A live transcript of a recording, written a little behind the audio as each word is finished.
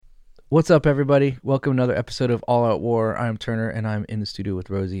What's up, everybody? Welcome to another episode of All Out War. I'm Turner, and I'm in the studio with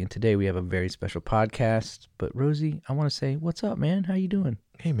Rosie. And today we have a very special podcast. But Rosie, I want to say, what's up, man? How you doing?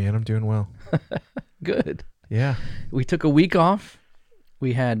 Hey, man, I'm doing well. Good. Yeah. We took a week off.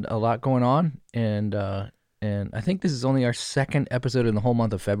 We had a lot going on, and I think this is only our second episode in the whole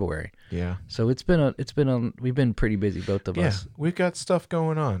month of February. Yeah. So we've been pretty busy, both of us. We've got stuff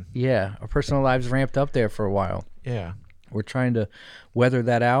going on. Yeah, our personal lives ramped up there for a while. Yeah. We're trying to weather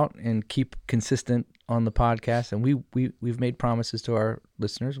that out and keep consistent on the podcast, and we've made promises to our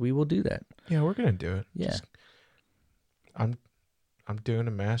listeners. We will do that. Yeah, we're gonna do it. Yeah. I'm doing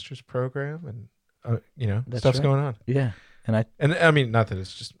a master's program, and That's stuff's right. going on. Yeah, and I mean, not that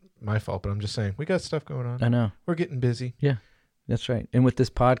it's just my fault, but I'm just saying we got stuff going on. I know. We're getting busy. Yeah, that's right. And with this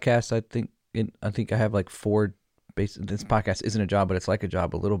podcast, I think I have like four. This podcast isn't a job, but it's like a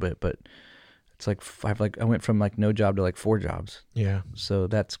job a little bit. But it's like I went from like no job to like 4 jobs. Yeah. So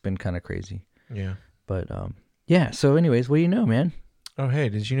that's been kind of crazy. Yeah. But yeah. So anyways, what do you know, man? Oh, hey,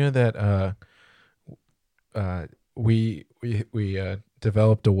 did you know that we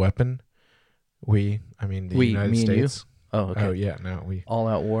developed a weapon? The United me and you? States. Oh, okay. Oh yeah, no, we. All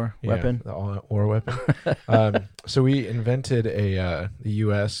out war Yeah, weapon. the all-out war weapon. So we invented the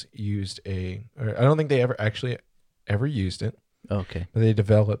U.S. used I don't think they ever used it, Okay. but they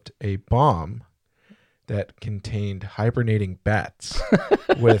developed a bomb that contained hibernating bats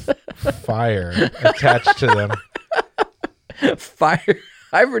with fire attached to them. Fire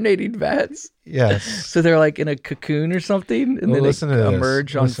hibernating bats. Yes. So they're like in a cocoon or something, and then listen to they this.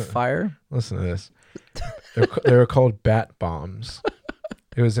 emerge on Listen. fire. Listen to this. They were called bat bombs.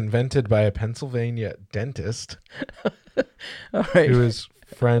 It was invented by a Pennsylvania dentist All right. who was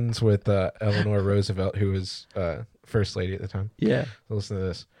friends with Eleanor Roosevelt, who was first lady at the time. Yeah. So listen to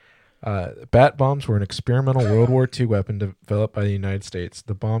this. Bat bombs were an experimental World War II weapon developed by the United States.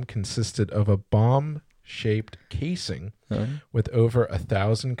 The bomb consisted of a bomb-shaped casing with over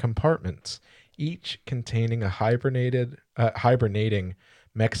 1,000 compartments, each containing a hibernating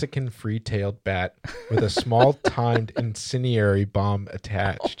Mexican free-tailed bat with a small timed incendiary bomb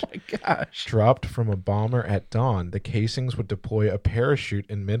attached. Oh my gosh. Dropped from a bomber at dawn, the casings would deploy a parachute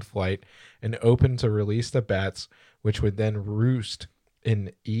in mid-flight and open to release the bats, which would then roost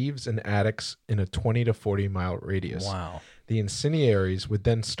in eaves and attics in a 20 to 40 mile radius. Wow. The incendiaries would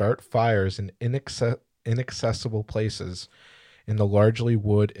then start fires in inaccessible places in the largely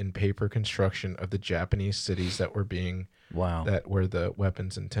wood and paper construction of the Japanese cities that were Wow. the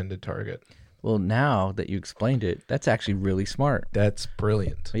weapon's intended target. Well, now that you explained it, that's actually really smart. That's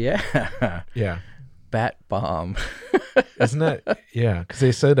brilliant. Yeah. Yeah. Bat bomb. Isn't that? Yeah. Because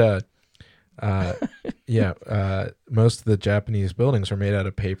they said, most of the Japanese buildings are made out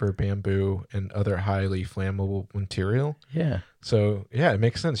of paper, bamboo, and other highly flammable material. Yeah. So, yeah, it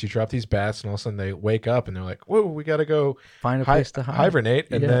makes sense. You drop these bats, and all of a sudden they wake up, and they're like, whoa, we got to go Find a place to hide. hibernate.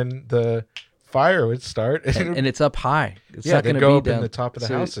 And Yeah. then the fire would start. And it's up high. It's yeah, not they'd going to go be up down in the top of the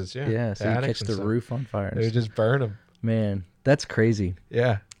houses. Yeah. Yeah. the So you attics catch and the stuff. roof on fire. They would just burn them. Man, that's crazy.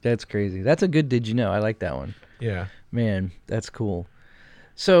 Yeah. That's crazy. That's a good did you know. I like that one. Yeah. Man, that's cool.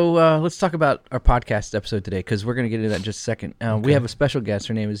 So let's talk about our podcast episode today, because we're going to get into that in just a second. We have a special guest.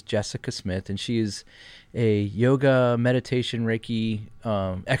 Her name is Jessica Smith, and she is a yoga, meditation, Reiki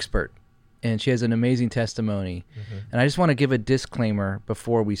expert, and she has an amazing testimony. And I just want to give a disclaimer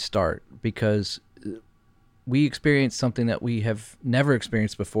before we start, because we experienced something that we have never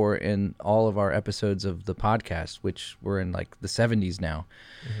experienced before in all of our episodes of the podcast, which we're in like the 70s now.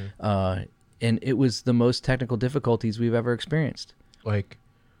 And it was the most technical difficulties we've ever experienced. Like,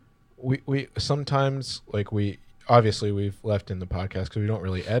 we sometimes, like, obviously we've left in the podcast because we don't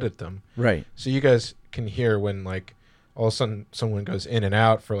really edit them. Right. So you guys can hear when, like, all of a sudden someone goes in and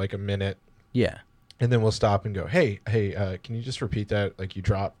out for like a minute, Yeah. and then we'll stop and go, hey, can you just repeat that? Like, you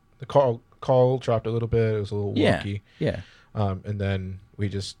dropped the call dropped a little bit. It was a little wonky. Yeah. And then we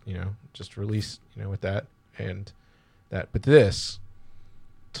just release, with that and that. But this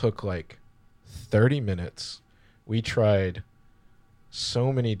took like 30 minutes. We tried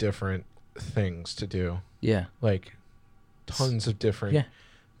so many different things to do, Yeah. like tons of different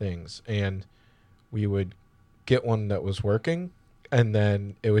things. And we would get one that was working, and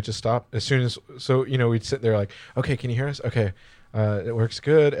then it would just stop as soon as, we'd sit there like, okay, can you hear us? Okay. It works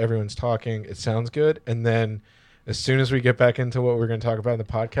good. Everyone's talking. It sounds good. And then as soon as we get back into what we're going to talk about in the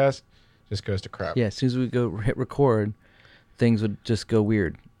podcast, it just goes to crap. Yeah. As soon as we go hit record, things would just go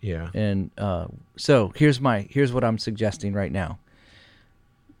weird. Yeah. And so here's what I'm suggesting right now.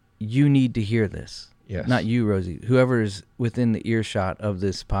 You need to hear this. Yes. Not you, Rosie. Whoever is within the earshot of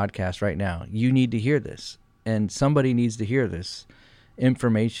this podcast right now, you need to hear this. And somebody needs to hear this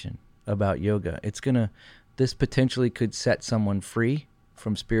information. about yoga. This potentially could set someone free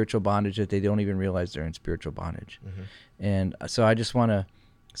from spiritual bondage that they don't even realize they're in spiritual bondage. Mm-hmm. And so I just want to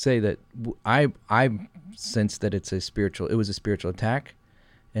say that I sense that it was a spiritual attack.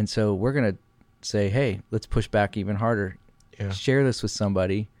 And so we're going to say, hey, let's push back even harder. Yeah. Share this with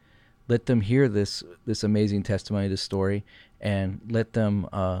somebody. Let them hear this amazing testimony, this story, and let them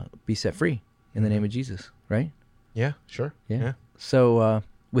be set free in the name of Jesus, right? Yeah, sure. Yeah. So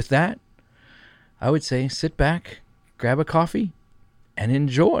with that, I would say sit back, grab a coffee, and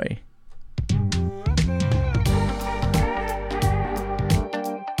enjoy.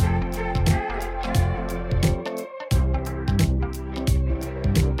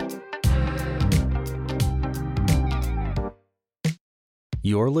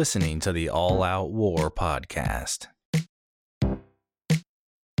 You're listening to the All Out War podcast.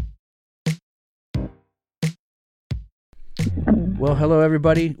 Well, hello,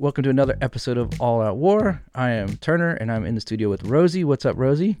 everybody. Welcome to another episode of All Out War. I am Turner, and I'm in the studio with Rosie. What's up,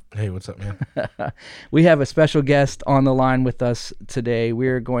 Rosie? Hey, what's up, man? We have a special guest on the line with us today.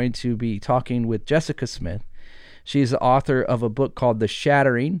 We're going to be talking with Jessica Smith. She's the author of a book called The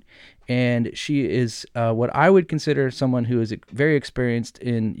Shattering, and she is what I would consider someone who is very experienced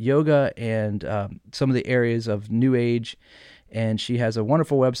in yoga and some of the areas of New Age. And she has a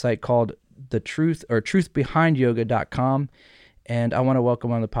wonderful website called truthbehindyoga.com. And I want to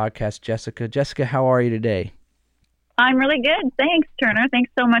welcome on the podcast Jessica. Jessica, how are you today? I'm really good. Thanks, Turner.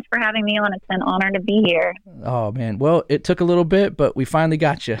 Thanks so much for having me on. It's an honor to be here. Oh, man. Well, it took a little bit, but we finally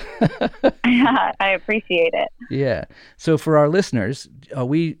got you. I appreciate it. Yeah. So for our listeners,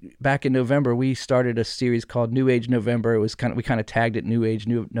 back in November, we started a series called New Age November. We kind of tagged it New Age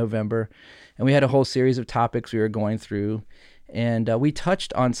November. And we had a whole series of topics we were going through. And we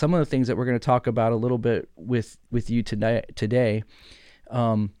touched on some of the things that we're going to talk about a little bit with you today.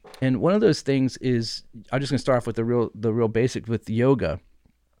 And one of those things is, I'm just going to start off with the real basics with yoga.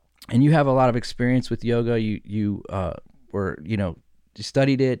 And you have a lot of experience with yoga. You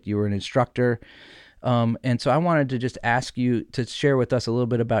studied it. You were an instructor. And so I wanted to just ask you to share with us a little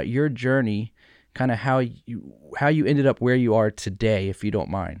bit about your journey, kind of how you ended up where you are today, if you don't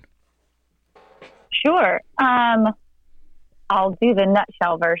mind. Sure. I'll do the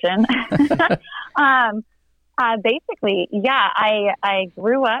nutshell version. Basically, yeah, I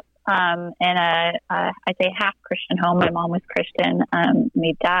grew up in I'd say half Christian home. My mom was Christian.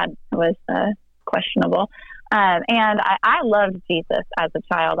 My dad was questionable. And I loved Jesus as a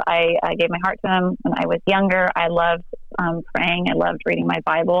child. I gave my heart to him when I was younger. I loved praying. I loved reading my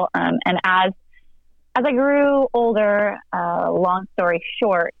Bible. And as I grew older, long story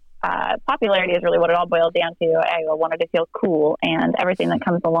short, popularity is really what it all boils down to. I wanted to feel cool and everything that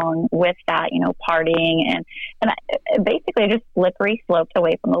comes along with that, partying and basically just slippery sloped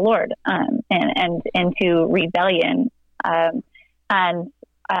away from the Lord, and into rebellion. And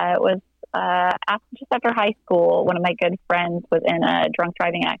it was just after high school, one of my good friends was in a drunk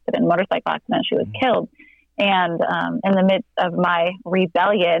driving accident, motorcycle accident. She was killed. And in the midst of my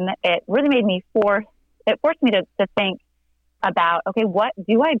rebellion, it really made me forced me to think about, okay, what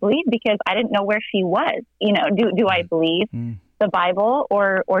do I believe? Because I didn't know where she was. Do I believe the Bible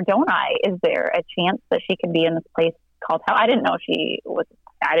or don't I? Is there a chance that she could be in this place called hell? I didn't know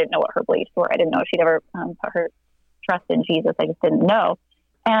I didn't know what her beliefs were. I didn't know she'd ever put her trust in Jesus. I just didn't know.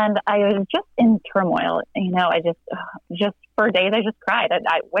 And I was just in turmoil. I just for days, I just cried.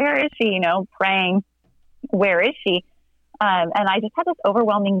 Where is she? Praying, where is she? And I just had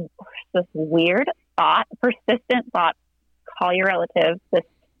this weird thought, persistent thought, call your relative, this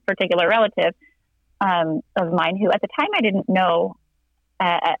particular relative of mine who at the time I didn't know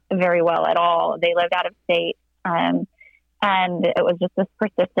very well at all. They lived out of state. And it was just this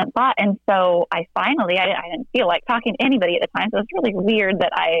persistent thought. And so I didn't feel like talking to anybody at the time. So it was really weird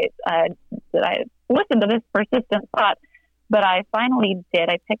that I listened to this persistent thought, but I finally did.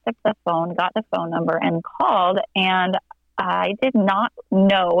 I picked up the phone, got the phone number and called. And I did not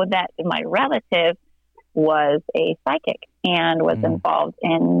know that my relative was a psychic and was involved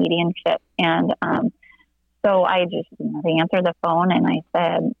in mediumship. And so I just they answered the phone and I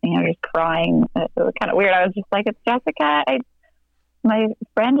said, just crying. It was kind of weird. I was just like, it's Jessica. My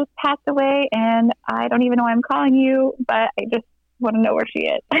friend just passed away and I don't even know why I'm calling you, but I just want to know where she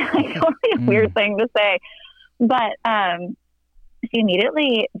is. Like, totally a weird thing to say. But she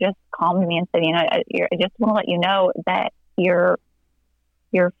immediately just calmed me and said, I just want to let you know that your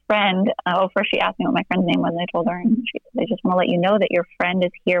friend, first she asked me what my friend's name was, and I told her, and she said, I just want to let you know that your friend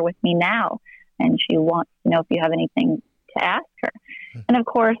is here with me now, and she wants to know if you have anything to ask her. And of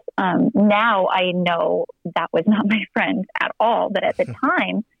course, now I know that was not my friend at all, but at the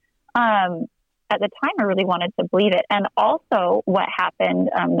time, At the time, I really wanted to believe it. And also what happened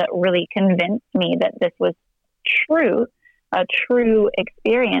that really convinced me that this was true, a true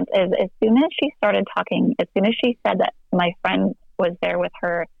experience, is as soon as she started talking, as soon as she said that my friend was there with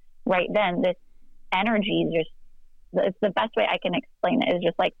her right then, this energy just, it's the best way I can explain it, is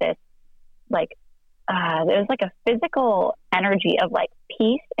just like this, like, there's like a physical energy of like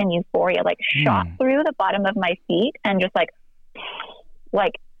peace and euphoria, like shot through the bottom of my feet and just like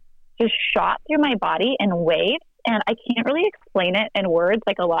just shot through my body in waves. And I can't really explain it in words,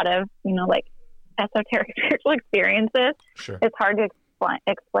 like a lot of, like esoteric spiritual experiences. Sure. It's hard to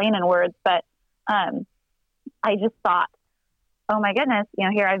explain in words, but I just thought, oh my goodness,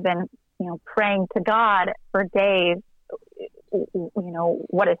 here I've been, praying to God for days,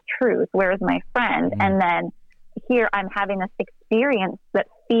 what is truth? Where is my friend? And then here I'm having this experience that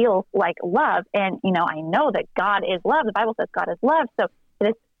feels like love. And, I know that God is love. The Bible says God is love. So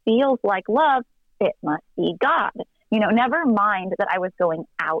this feels like love. It must be God. Never mind that I was going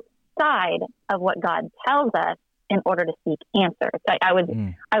outside of what God tells us in order to seek answers. I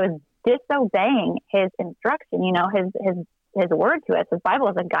was disobeying his instruction, his word to us. His Bible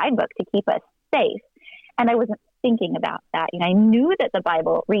is a guidebook to keep us safe. And I wasn't thinking about that. I knew that the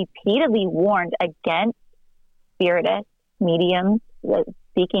Bible repeatedly warned against spiritists, mediums,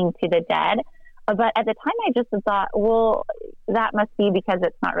 speaking to the dead. But at the time, I just thought, well, that must be because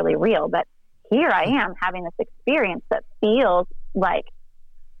it's not really real. But here I am having this experience that feels like,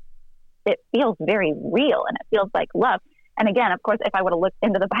 it feels very real, and it feels like love. And again, of course, if I would have looked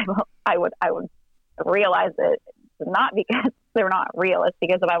into the Bible, I would realize that it's not because they're not real. It's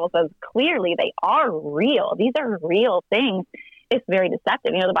because the Bible says clearly they are real. These are real things. It's very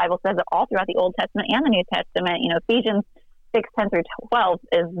deceptive. The Bible says it all throughout the Old Testament and the New Testament. Ephesians 6:10-12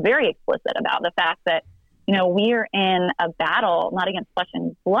 is very explicit about the fact that, we're in a battle, not against flesh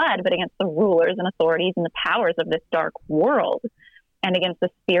and blood, but against the rulers and authorities and the powers of this dark world, and against the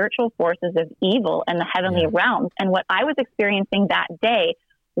spiritual forces of evil in the heavenly realms. And what I was experiencing that day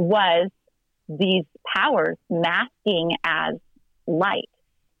was these powers masking as light.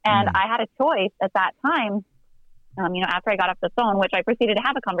 And I had a choice at that time, after I got off the phone, which I proceeded to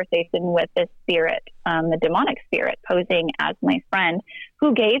have a conversation with this spirit, the demonic spirit posing as my friend,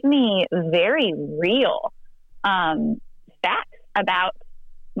 who gave me very real facts about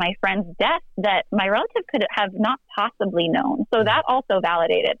my friend's death that my relative could have not possibly known. So that also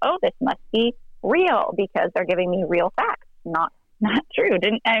validated, this must be real because they're giving me real facts, not true.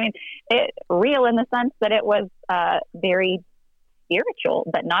 Real in the sense that it was very spiritual,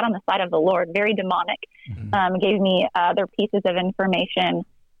 but not on the side of the Lord, very demonic. Gave me other pieces of information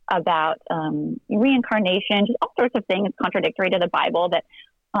about reincarnation, just all sorts of things contradictory to the Bible that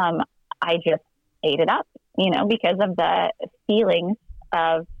I just ate it up, because of the feelings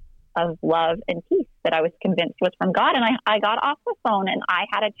of love and peace that I was convinced was from God. And I got off the phone and I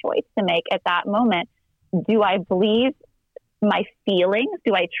had a choice to make at that moment. Do I believe my feelings?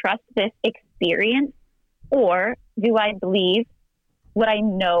 Do I trust this experience? Or do I believe what I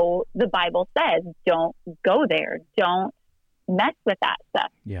know the Bible says? Don't go there. Don't mess with that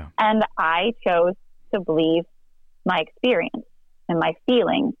stuff. Yeah. And I chose to believe my experience and my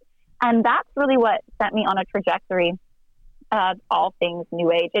feelings. And that's really what set me on a trajectory of all things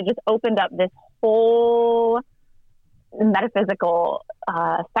New Age. It just opened up this whole metaphysical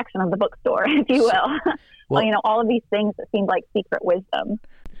section of the bookstore, if you will. Well, all of these things that seemed like secret wisdom.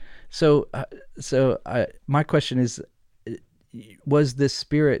 So my question is, was this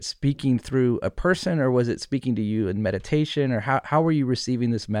spirit speaking through a person, or was it speaking to you in meditation, or how were you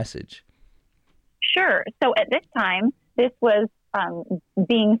receiving this message? Sure. So at this time, this was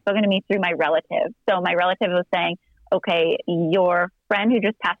being spoken to me through my relative. So my relative was saying, okay, your friend who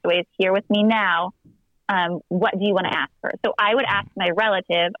just passed away is here with me now. What do you want to ask her? So I would ask my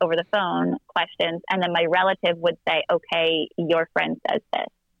relative over the phone questions, and then my relative would say, okay, your friend says this.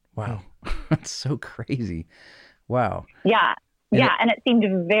 Wow. That's so crazy. Wow. Yeah. And it seemed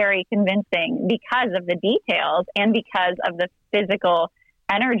very convincing because of the details and because of the physical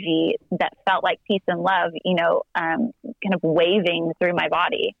energy that felt like peace and love, kind of waving through my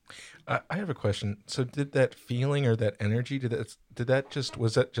body. I have a question. So did that feeling or that energy, was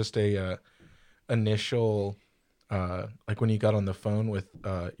that just a initial, like when you got on the phone with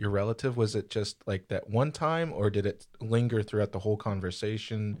your relative, was it just like that one time, or did it linger throughout the whole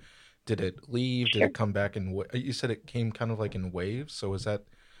conversation? Did it leave? Did it come back you said it came kind of like in waves. So was that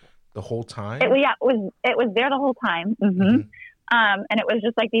the whole time? It was there the whole time. Mm-hmm. And it was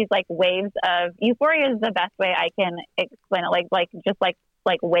just like these like waves of euphoria is the best way I can explain it.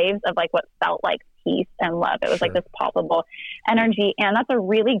 Like waves of like what felt like peace and love. It was like this palpable energy. And that's a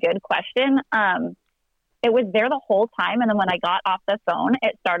really good question. It was there the whole time. And then when I got off the phone,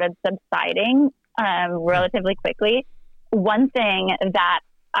 it started subsiding relatively quickly. One thing that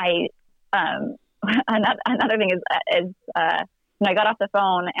another thing is when I got off the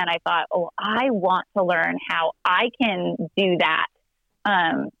phone and I thought, I want to learn how I can do that.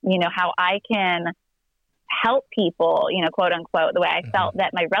 How I can help people, quote unquote, the way I felt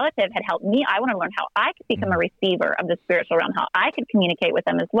that my relative had helped me. I want to learn how I could become a receiver of the spiritual realm, how I could communicate with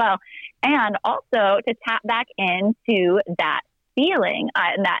them as well. And also to tap back into that feeling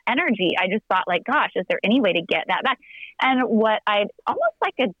and that energy. I just thought like, gosh, is there any way to get that back? And what I'd almost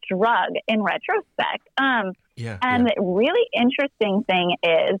like a drug in retrospect. The really interesting thing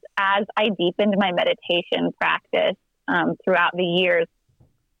is as I deepened my meditation practice throughout the years,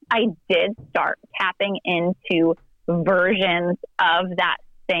 I did start tapping into versions of that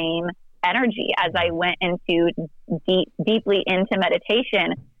same energy. As I went into deeply into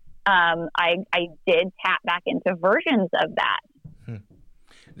meditation, I did tap back into versions of that.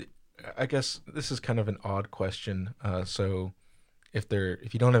 I guess this is kind of an odd question. So if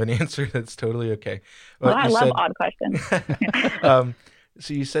you don't have an answer, that's totally okay. Well, I love odd questions.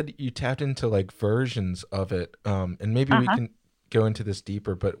 So you said you tapped into like versions of it, and maybe we can go into this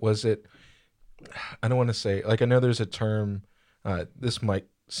deeper, but was it, I don't want to say, like, I know there's a term, this might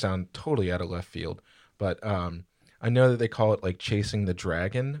sound totally out of left field, but I know that they call it like chasing the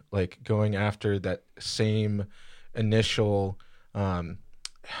dragon, like going after that same initial,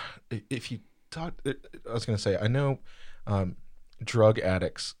 if you thought, I was going to say, I know drug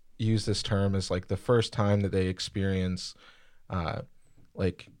addicts use this term as like the first time that they experience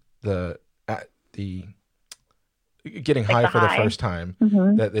like the getting high for the first time,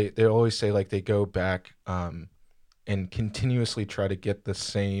 that they always say like they go back and continuously try to get the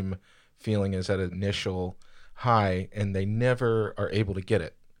same feeling as that initial high, and they never are able to get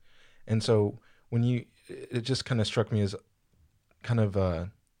it. And so it just kind of struck me as kind of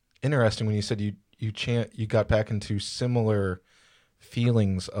interesting when you said you got back into similar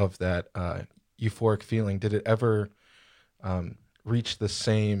feelings of that euphoric feeling. Did it ever reach the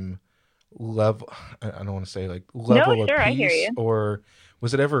same level? I don't want to say like level of peace, I hear you. Or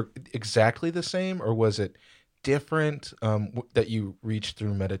was it ever exactly the same, or was it different that you reached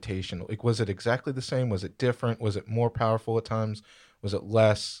through meditation? Like, was it exactly the same? Was it different? Was it more powerful at times? Was it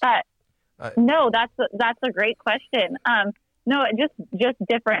less? No, that's a great question. No, just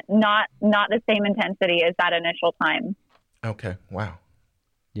different, not the same intensity as that initial time. Okay. Wow.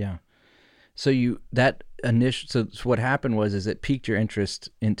 Yeah. So so what happened was it piqued your interest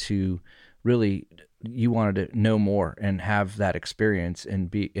into really, you wanted to know more and have that experience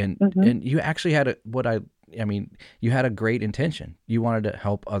and and you actually had you had a great intention. You wanted to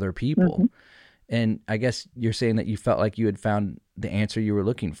help other people. And I guess you're saying that you felt like you had found the answer you were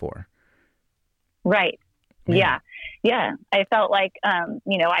looking for. Right. Yeah. I felt like,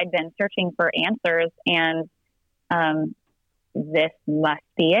 I'd been searching for answers, and this must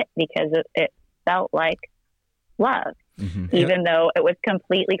be it, because it felt like love, even though it was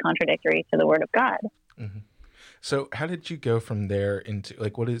completely contradictory to the Word of God. So how did you go from there into,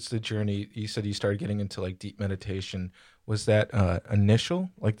 like, what is the journey? You said you started getting into like deep meditation. Was that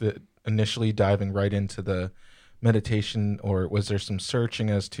initially diving right into the meditation, or was there some searching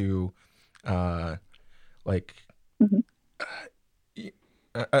as to I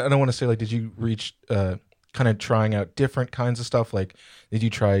don't want to say, like, did you reach kind of trying out different kinds of stuff? Like, did you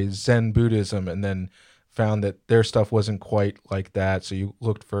try Zen Buddhism and then found that their stuff wasn't quite like that, so you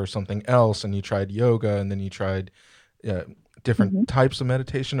looked for something else, and you tried yoga, and then you tried different types of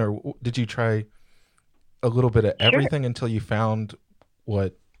meditation? Or did you try a little bit of everything until you found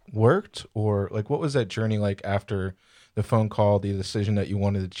what worked? Or like, what was that journey like after the phone call, the decision that you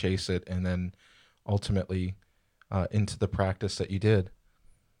wanted to chase it, and then ultimately into the practice that you did?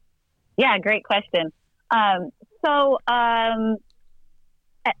 Yeah, great question. So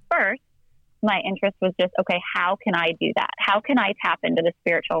at first, my interest was just, okay, how can I do that? How can I tap into the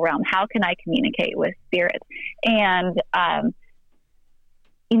spiritual realm? How can I communicate with spirits? And,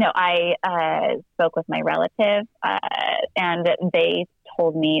 I spoke with my relative, and they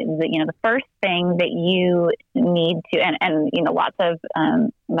told me that, the first thing that you need to, and lots of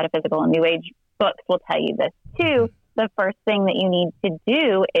metaphysical and New Age books will tell you this too, the first thing that you need to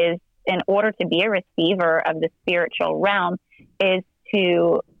do is, in order to be a receiver of the spiritual realm, is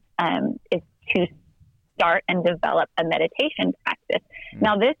to start and develop a meditation practice.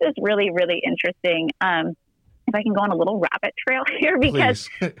 Now, this is really, really interesting. If I can go on a little rabbit trail here, because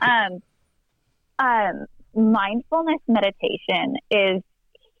mindfulness meditation is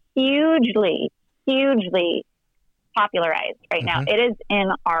hugely hugely popularized right now. It is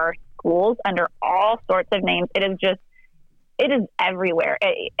in our schools under all sorts of names. It is everywhere.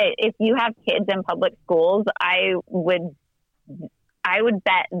 If you have kids in public schools, I would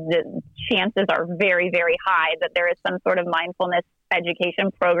bet the chances are very, very high that there is some sort of mindfulness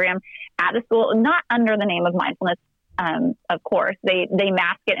education program at the school, not under the name of mindfulness. Of course, they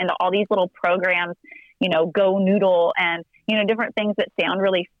mask it into all these little programs, Go Noodle and, different things that sound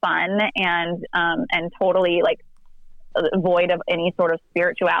really fun and totally like void of any sort of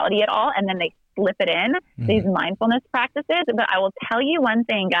spirituality at all. And then they slip it in these mindfulness practices. But I will tell you one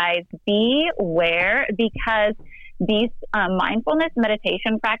thing, guys, beware, because these mindfulness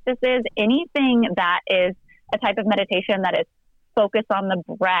meditation practices, anything that is a type of meditation that is focused on the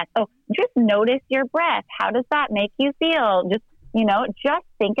breath. Oh, just notice your breath. How does that make you feel? Just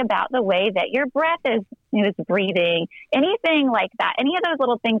think about the way that your breath is breathing. Anything like that. Any of those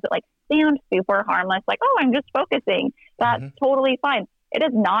little things that like sound super harmless, like, oh, I'm just focusing. That's totally fine. It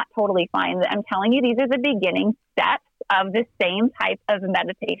is not totally fine. I'm telling you, these are the beginning steps of the same type of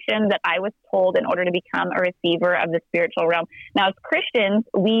meditation that I was told in order to become a receiver of the spiritual realm. Now, as Christians,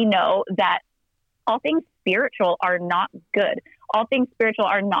 we know that all things spiritual are not good. All things spiritual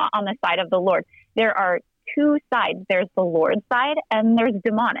are not on the side of the Lord. There are two sides. There's the Lord's side and there's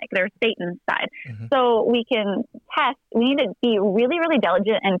demonic. There's Satan's side. So we need to be really, really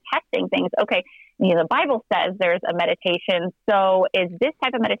diligent in testing things. Okay, the Bible says there's a meditation. So is this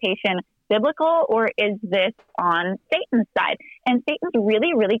type of meditation biblical or is this on Satan's side? And Satan's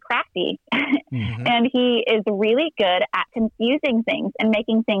really, really crafty. And he is really good at confusing things and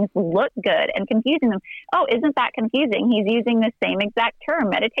making things look good and confusing them. Oh, isn't that confusing? He's using the same exact term,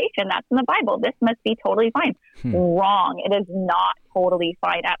 meditation. That's in the Bible. This must be totally fine. Wrong. It is not totally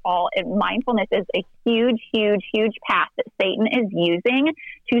fine at all. And mindfulness is a huge, huge, huge path that Satan is using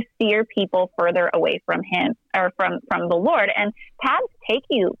to steer people further away from him or from the Lord. And paths take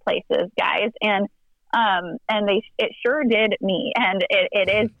you places, guys. And it sure did me. And it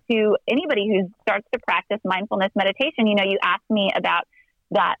is to anybody who starts to practice mindfulness meditation. You asked me about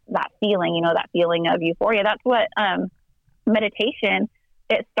that feeling, that feeling of euphoria. That's what meditation,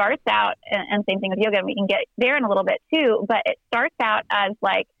 it starts out, and same thing with yoga, and we can get there in a little bit too, but it starts out as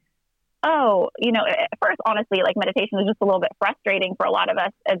like, at first, honestly, like meditation is just a little bit frustrating for a lot of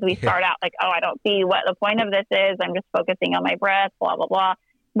us as we start out, like, oh, I don't see what the point of this is. I'm just focusing on my breath, blah, blah, blah.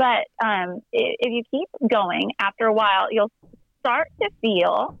 But if you keep going, after a while, you'll start to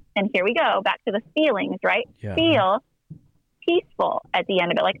feel, and here we go, back to the feelings, right? Yeah. Feel peaceful at the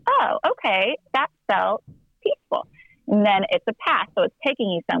end of it. Like, oh, okay, that felt peaceful. And then it's a path, so it's taking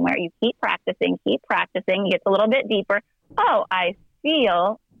you somewhere. You keep practicing, it gets a little bit deeper. Oh, I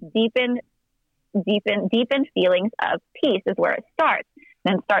feel deepened feelings of peace is where it starts.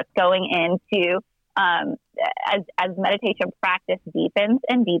 Then starts going into as meditation practice deepens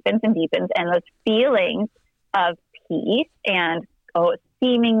and deepens and deepens, and those feelings of peace and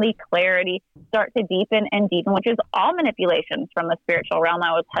seemingly clarity start to deepen and deepen, which is all manipulations from the spiritual realm.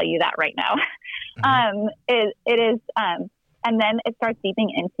 I will tell you that right now. It is, and then it starts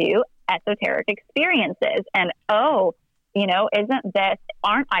deepening into esoteric experiences. And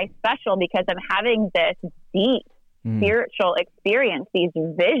aren't I special because I'm having this deep spiritual experience, these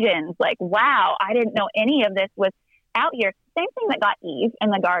visions, like, wow, I didn't know any of this was out here. Same thing that got Eve in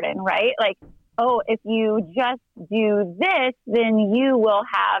the garden, right? Like, oh, if you just do this, then you will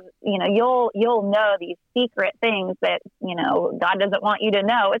have, you'll know these secret things that, God doesn't want you to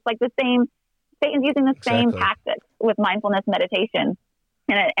know. It's like the same, Satan's using the same tactics with mindfulness meditation.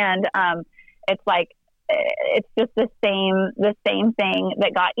 And it's like, it's just the same thing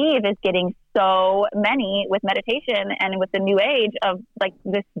that got Eve is getting so many with meditation and with the new age of like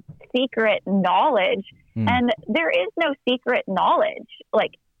this secret knowledge. And there is no secret knowledge.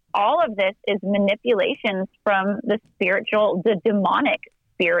 Like all of this is manipulations from the demonic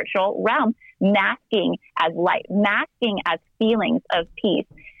spiritual realm, masking as light, masking as feelings of peace.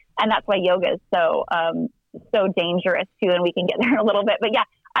 And that's why yoga is so dangerous too. And we can get there in a little bit, but yeah,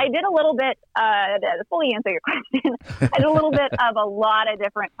 I did a little bit, to fully answer your question, I did a little bit of a lot of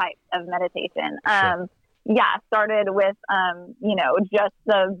different types of meditation. Started with,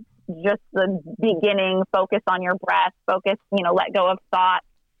 just the beginning, focus on your breath, let go of thoughts.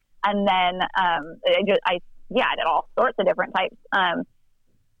 And then, I did all sorts of different types.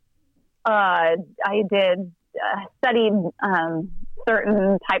 I did, studied,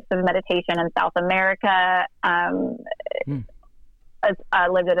 certain types of meditation in South America. I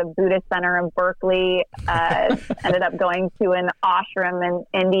lived at a Buddhist center in Berkeley, ended up going to an ashram in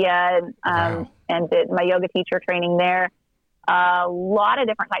India, and did my yoga teacher training there. a lot of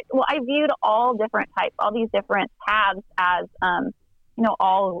different types. Well, I viewed all different types, all these different paths as,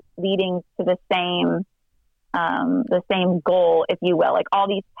 all leading to the same goal, if you will. Like all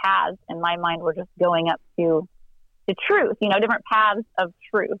these paths in my mind were just going up to truth, different paths of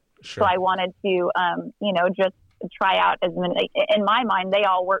truth. Sure. So I wanted to, just try out as many, in my mind, they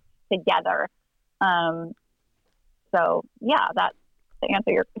all work together. So yeah, that's to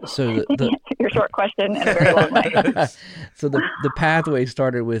answer your short question in a very long way. So the pathway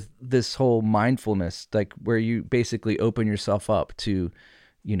started with this whole mindfulness, like where you basically open yourself up to,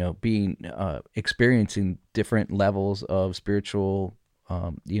 being experiencing different levels of spiritual,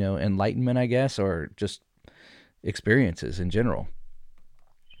 enlightenment, I guess, or just experiences in general.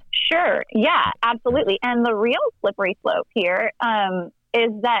 Sure. Yeah, absolutely. And the real slippery slope here is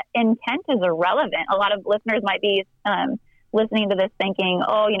that intent is irrelevant. A lot of listeners might be listening to this thinking,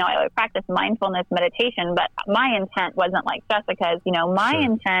 I practice mindfulness meditation, but my intent wasn't like Jessica's. My Sure.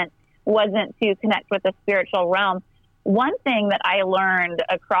 intent wasn't to connect with the spiritual realm. One thing that I learned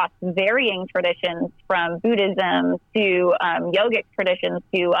across varying traditions, from Buddhism to yogic traditions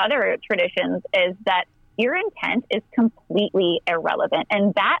to other traditions, is that your intent is completely irrelevant.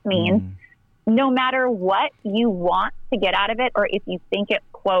 And that means no matter what you want to get out of it, or if you think it,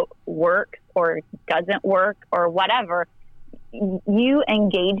 quote, works or doesn't work or whatever, you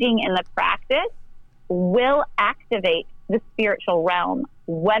engaging in the practice will activate the spiritual realm,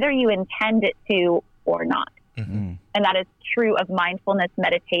 whether you intend it to or not. Mm-hmm. And that is true of mindfulness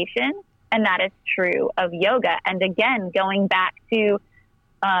meditation, and that is true of yoga. And again, going back to,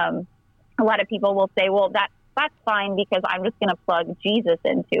 a lot of people will say, well, that's fine because I'm just going to plug Jesus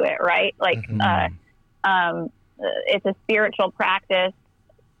into it, right? Like, it's a spiritual practice.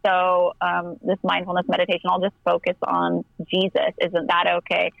 So this mindfulness meditation, I'll just focus on Jesus. Isn't that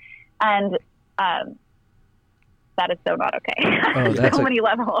okay? And that is so not okay. Oh, that's so many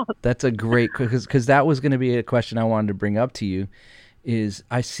levels. That's a great, because that was going to be a question I wanted to bring up to you. Is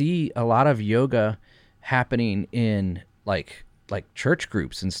I see a lot of yoga happening in like church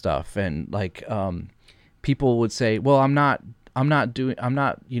groups and stuff, and like people would say, well, I'm not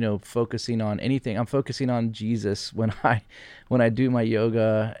focusing on anything. I'm focusing on Jesus when I do my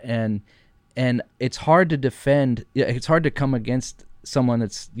yoga, and it's hard to defend. It's hard to come against someone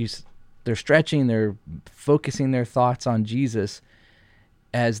they're stretching, they're focusing their thoughts on Jesus,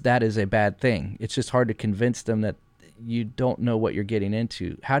 as that is a bad thing. It's just hard to convince them that you don't know what you're getting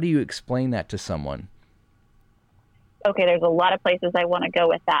into. How do you explain that to someone? Okay, there's a lot of places I want to go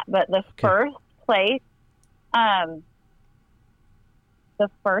with that, but the first place I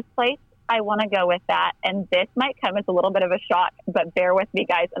want to go with that, and this might come as a little bit of a shock, but bear with me,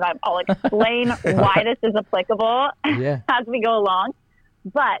 guys, and I'll explain why this is applicable as we go along,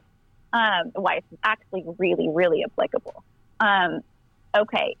 but why it's actually really, really applicable.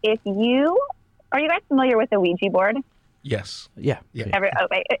 Okay, are you guys familiar with the Ouija board? Yes. Yeah.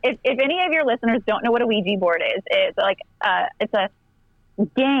 Okay. If any of your listeners don't know what a Ouija board is, it's like it's a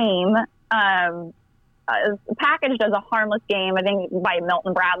game packaged as a harmless game, I think by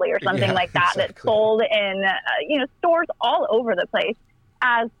Milton Bradley or something like that, exactly. That's sold in stores all over the place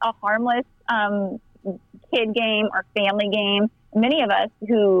as a harmless kid game or family game. Many of us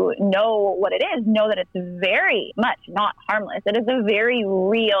who know what it is know that it's very much not harmless. It is a very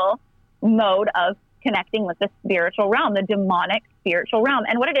real mode of connecting with the spiritual realm, the demonic spiritual realm.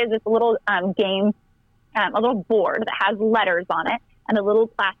 And what it is a little game, a little board that has letters on it and a little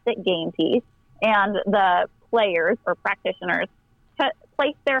plastic game piece. And the players or practitioners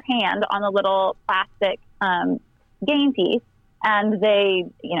place their hand on the little plastic game piece, and they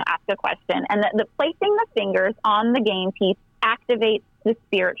ask a question. And the placing the fingers on the game piece activates the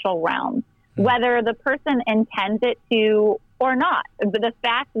spiritual realm, whether the person intends it to or not. But the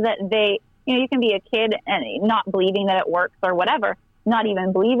fact that you can be a kid and not believing that it works or whatever, not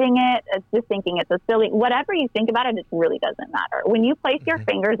even believing it, it's just thinking it's a silly, whatever you think about it, it really doesn't matter. When you place your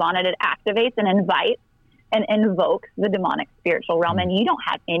fingers on it, it activates and invites and invokes the demonic spiritual realm, and you don't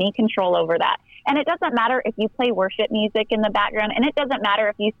have any control over that. And it doesn't matter if you play worship music in the background, and it doesn't matter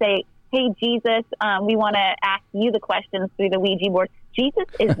if you say, hey, Jesus, we want to ask you the questions through the Ouija board. Jesus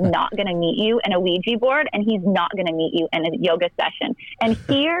is not going to meet you in a Ouija board, and he's not going to meet you in a yoga session. And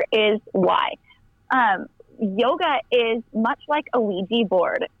here is why. Yoga is much like a Ouija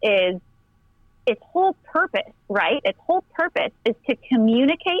board. Its whole purpose, right? Its whole purpose is to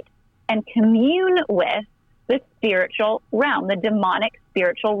communicate and commune with the spiritual realm, the demonic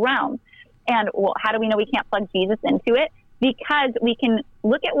spiritual realm. And how do we know we can't plug Jesus into it? Because we can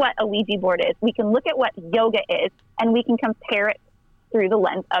look at what a Ouija board is, we can look at what yoga is, and we can compare it through the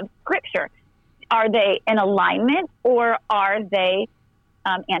lens of Scripture. Are they in alignment, or are they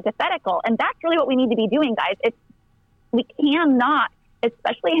antithetical? And that's really what we need to be doing, guys. We cannot,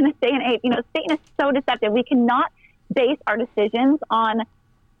 especially in this day and age, Satan is so deceptive. We cannot base our decisions on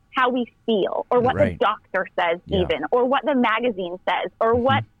how we feel, or what the doctor says, even, or what the magazine says, or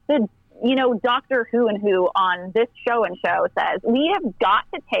what the Doctor Who and Who on this show and show says. We have got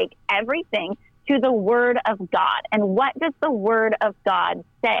to take everything to the Word of God. And what does the Word of God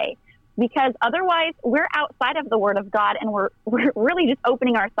say? Because otherwise we're outside of the Word of God, and we're really just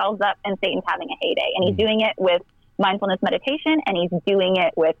opening ourselves up, and Satan's having a heyday. And he's doing it with mindfulness meditation, and he's doing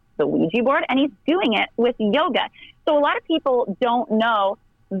it with the Ouija board, and he's doing it with yoga. So a lot of people don't know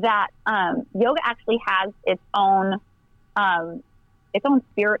that yoga actually has its own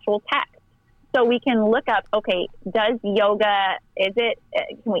spiritual text. So we can look up, okay, does yoga,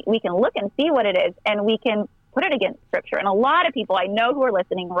 we can look and see what it is, and we can put it against scripture. And a lot of people I know who are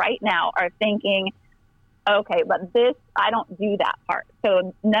listening right now are thinking, okay, but this, I don't do that part.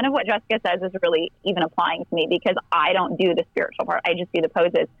 So none of what Jessica says is really even applying to me, because I don't do the spiritual part. I just do the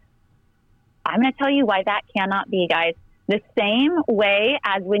poses. I'm going to tell you why that cannot be, guys. The same way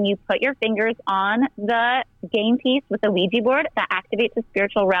as when you put your fingers on the game piece with the Ouija board that activates the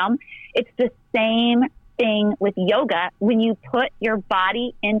spiritual realm, it's the same thing with yoga. When you put your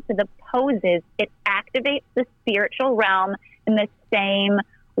body into the poses, it activates the spiritual realm in the same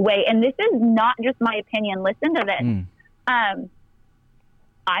way. And this is not just my opinion. Listen to this. I'm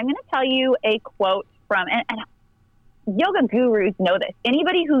going to tell you a quote from, and yoga gurus know this.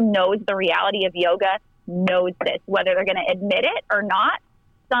 Anybody who knows the reality of yoga knows this, whether they're going to admit it or not.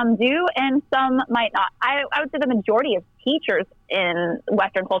 Some do, and some might not. I would say the majority of teachers in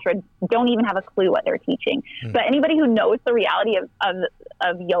Western culture don't even have a clue what they're teaching. But anybody who knows the reality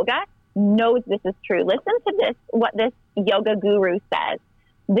of yoga knows this is true. Listen to this, what this yoga guru says.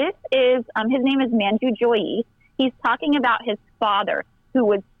 This is, his name is Manju Jois. He's talking about his father, who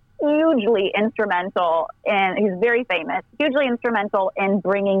was hugely instrumental, and he's very famous, hugely instrumental in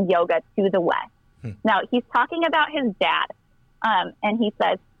bringing yoga to the West. Now, he's talking about his dad, and he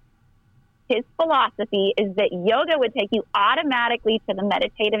says his philosophy is that yoga would take you automatically to the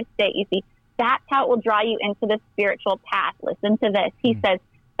meditative state. You see, that's how it will draw you into the spiritual path. Listen to this. He says,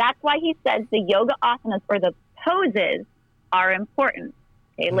 that's why he says the yoga asanas, or the poses, are important.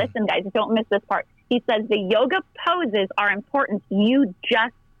 Okay, listen, guys, don't miss this part. He says the yoga poses are important. You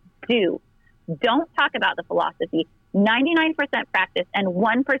just do. Don't talk about the philosophy. 99% practice and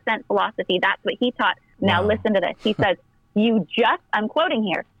 1% philosophy. That's what he taught. Now listen to this. He says, I'm quoting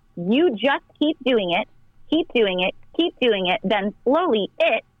here, you just keep doing it, keep doing it, keep doing it. Then slowly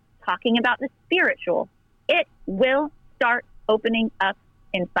talking about the spiritual, it will start opening up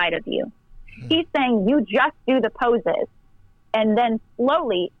inside of you. He's saying you just do the poses, and then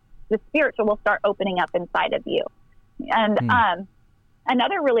slowly the spiritual will start opening up inside of you. And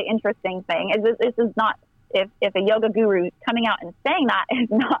another really interesting thing is this is not, if a yoga guru coming out and saying that is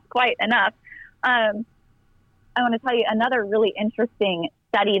not quite enough, I want to tell you another really interesting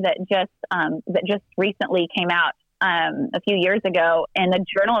study that just recently came out a few years ago in the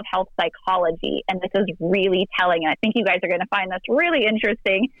Journal of Health Psychology, and this is really telling. And I think you guys are going to find this really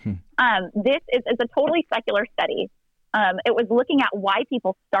interesting. This is a totally secular study. It was looking at why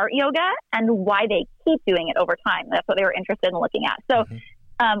people start yoga and why they keep doing it over time. That's what they were interested in looking at. So.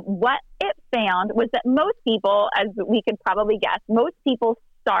 What it found was that most people, as we could probably guess, most people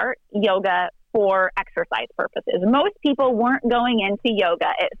start yoga for exercise purposes. Most people weren't going into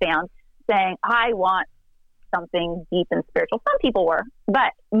yoga, it found, saying, I want something deep and spiritual. Some people were,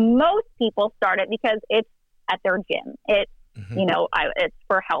 but most people start it because it's at their gym. It's, it's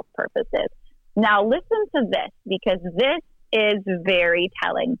for health purposes. Now listen to this, because this is very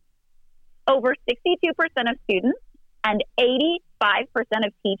telling. Over 62% of students and 85%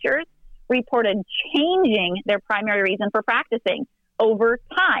 of teachers reported changing their primary reason for practicing over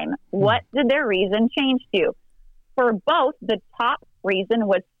time. What did their reason change to? For both, the top reason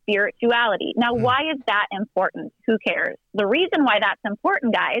was spirituality. Now, why is that important? Who cares? The reason why that's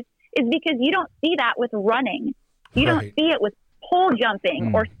important, guys, is because you don't see that with running. You don't see it with pole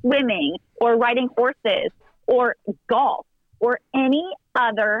jumping or swimming or riding horses or golf or any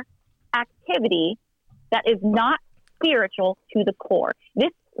other activity that is not spiritual to the core. This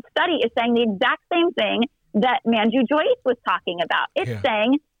study is saying the exact same thing that Manju Jois was talking about. It's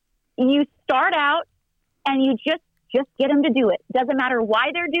saying you start out and you just get them to do it. Doesn't matter why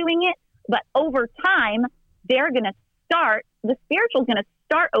they're doing it, but over time, they're going to start, the spiritual is going to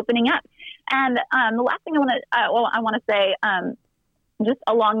start opening up. And the last thing I want to say, just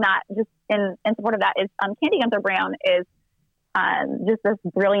along that, just in support of that, is Candy Gunther Brown is just this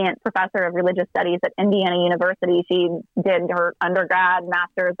brilliant professor of religious studies at Indiana University. She did her undergrad,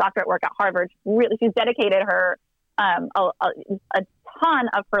 master's, doctorate work at Harvard. She's dedicated her a ton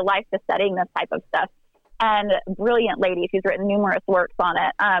of her life to studying this type of stuff. And brilliant lady. She's written numerous works on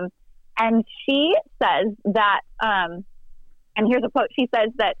it. And she says that, and here's a quote. She says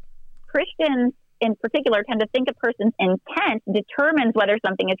that Christians in particular tend to think a person's intent determines whether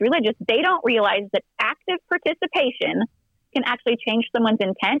something is religious. They don't realize that active participation can actually change someone's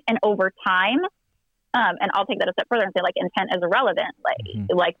intent, and over time, and I'll take that a step further and say, like, intent is irrelevant, like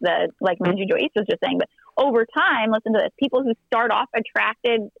Minji Joyce was just saying. But over time, listen to this: people who start off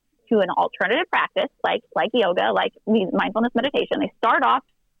attracted to an alternative practice, like yoga, like mindfulness meditation, they start off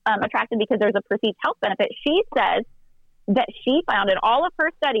attracted because there's a perceived health benefit. She says that she found in all of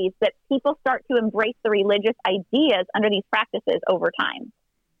her studies that people start to embrace the religious ideas under these practices over time.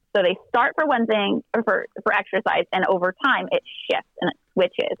 So they start for one thing, or for exercise, and over time it shifts and it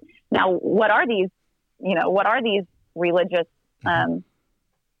switches. Now, what are these religious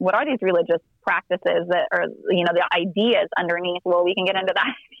practices that are, the ideas underneath? Well, we can get into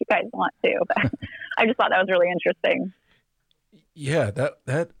that if you guys want to, but I just thought that was really interesting. Yeah,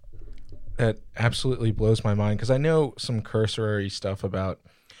 that absolutely blows my mind, because I know some cursory stuff about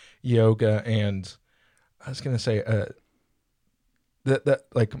yoga, and I was going to say that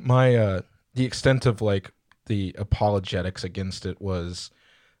like my the extent of like the apologetics against it was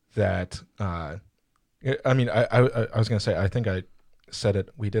that I was going to say, I think I said it,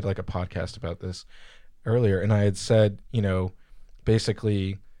 we did like a podcast about this earlier, and I had said,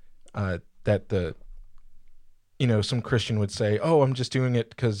 basically that some Christian would say, oh, I'm just doing it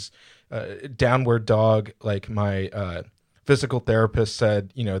because downward dog, like my physical therapist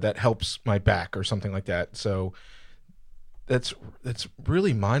said, that helps my back or something like that. So that's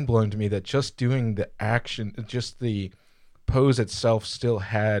really mind-blowing to me that just doing the action, just the pose itself still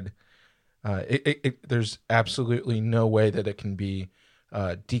had there's absolutely no way that it can be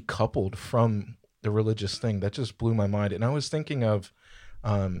decoupled from the religious thing. That just blew my mind. And I was thinking of,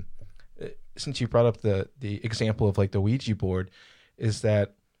 since you brought up the example of like the Ouija board, is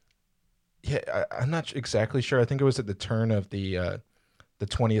that, I'm not exactly sure. I think it was at the turn of the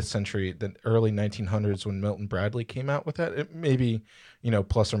 20th century, the early 1900s, when Milton Bradley came out with that. It maybe,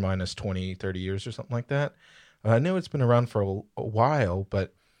 plus or minus 20, 30 years or something like that. I know it's been around for a while,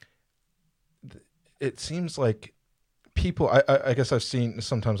 but it seems like people, I guess I've seen,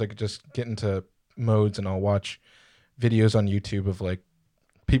 sometimes I could just get into modes and I'll watch videos on YouTube of like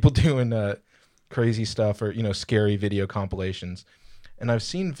people doing crazy stuff, or scary video compilations, and I've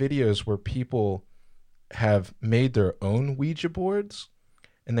seen videos where people have made their own Ouija boards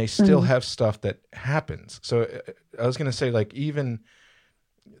and they still have stuff that happens. So I was going to say, like, even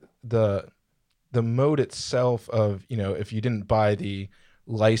the mode itself of, if you didn't buy the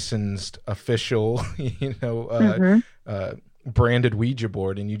licensed official branded Ouija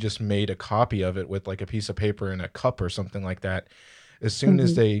board and you just made a copy of it with like a piece of paper and a cup or something like that, as soon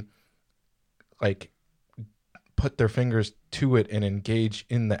as they like put their fingers to it and engage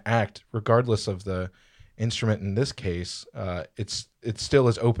in the act, regardless of the instrument in this case, it still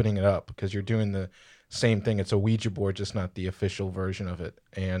is opening it up, because you're doing the same thing. It's a Ouija board, just not the official version of it.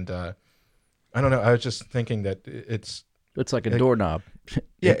 And I don't know, I was just thinking that it's like a doorknob.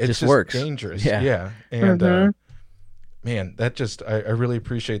 Yeah, it just works. Dangerous. Yeah. And man, that just, I really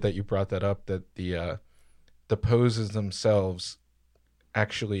appreciate that you brought that up, that the poses themselves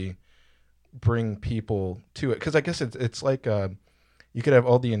actually bring people to it. Because I guess it's like you could have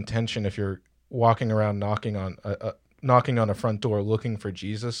all the intention, if you're walking around knocking on a front door looking for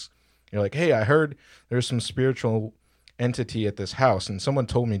Jesus. You're like, hey, I heard there's some spiritual entity at this house, and someone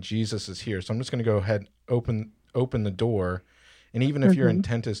told me Jesus is here, so I'm just going to go ahead and open the door. And even if your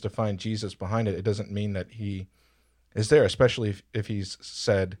intent is to find Jesus behind it, it doesn't mean that he is there, especially if he's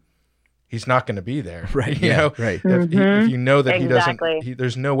said he's not going to be there. Right. Right. If you know that exactly.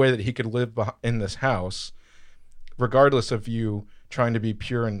 there's no way that he could live in this house, regardless of you trying to be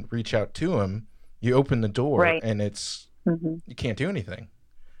pure and reach out to him, you open the door and it's, you can't do anything.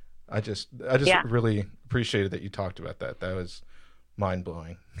 I just really appreciated that you talked about that. That was mind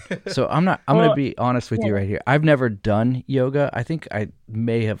blowing. So I'm going to be honest with you right here. I've never done yoga. I think I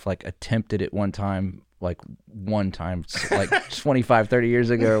may have like attempted it one time, like 25, 30 years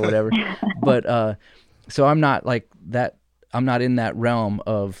ago or whatever. But so I'm not like that. I'm not in that realm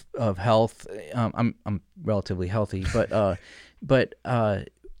of health. I'm relatively healthy, but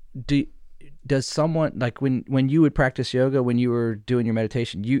does someone, like when you would practice yoga, when you were doing your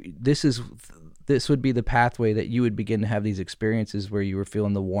meditation, this would be the pathway that you would begin to have these experiences where you were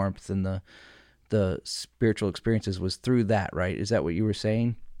feeling the warmth and the the spiritual experiences was through that, right? Is that what you were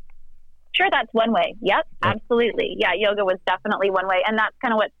saying? Sure, that's one way. Yep, absolutely. Yeah, yoga was definitely one way. And that's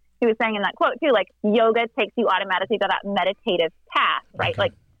kind of what he was saying in that quote too. Like, yoga takes you automatically to that meditative path, right? Okay.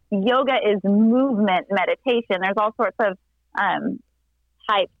 Like, yoga is movement meditation. There's all sorts of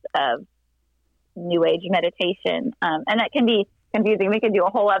types of New Age meditation, and that can be confusing. We could do a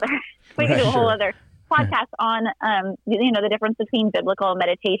whole other other podcast on the difference between biblical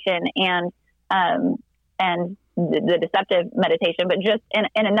meditation and the deceptive meditation. But just in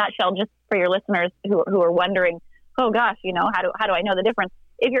a nutshell, just for your listeners who are wondering, oh gosh, how do I know the difference?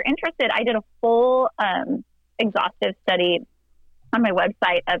 If you're interested, I did a full exhaustive study on my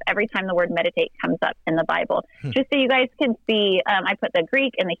website of every time the word meditate comes up in the Bible, just so you guys can see. I put the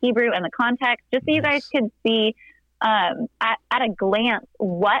Greek and the Hebrew and the context, just so you guys can see at a glance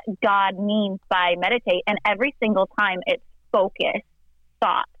what God means by meditate. And every single time it's focused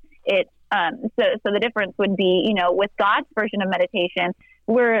thought. It's so the difference would be, with God's version of meditation,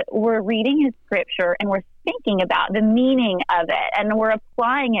 we're reading His scripture and we're thinking about the meaning of it, and we're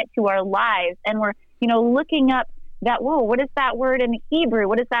applying it to our lives, and we're looking up that, what is that word in Hebrew?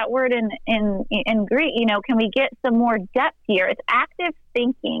 What is that word in Greek? Can we get some more depth here? It's active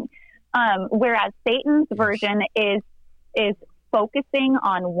thinking, whereas Satan's version is focusing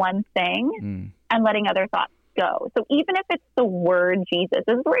on one thing and letting other thoughts go. So even if it's the word Jesus,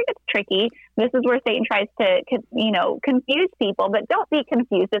 this is where it gets tricky. This is where Satan tries to, confuse people, but don't be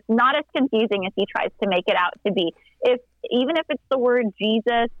confused. It's not as confusing as he tries to make it out to be. Even if it's the word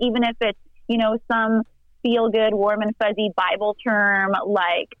Jesus, even if it's, some feel good, warm and fuzzy Bible term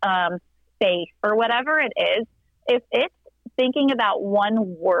like faith or whatever it is, if it's thinking about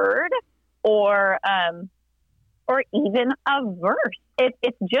one word or even a verse, if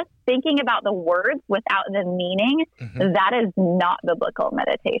it's just thinking about the words without the meaning, that is not biblical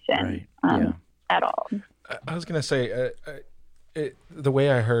meditation at all. I was going to say, the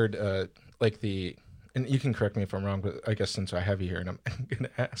way I heard, and you can correct me if I'm wrong, but I guess since I have you here and I'm going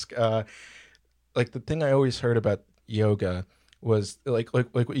to ask, the thing I always heard about yoga was like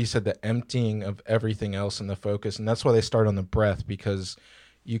what you said, the emptying of everything else and the focus. And that's why they start on the breath, because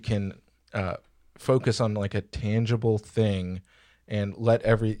you can focus on like a tangible thing and let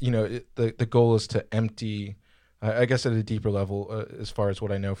the goal is to empty, I guess at a deeper level, as far as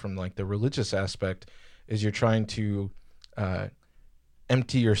what I know from like the religious aspect, is you're trying to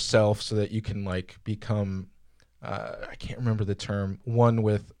empty yourself so that you can like become, I can't remember the term, one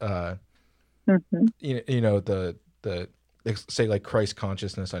with, the say like Christ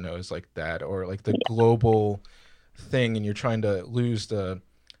consciousness, I know is like that, or like the global thing, and you're trying to lose the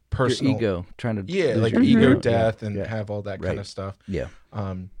personal your ego, trying to like your ego death and have all that kind of stuff.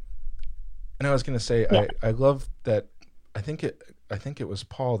 And I was gonna say, I love that. I think it was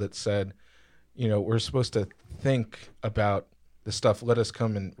Paul that said, we're supposed to think about the stuff, let us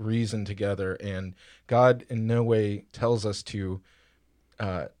come and reason together, and God in no way tells us to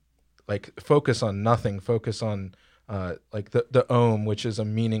focus on nothing, focus on the Om, which is a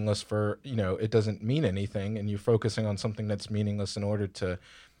meaningless it doesn't mean anything, and you're focusing on something that's meaningless in order to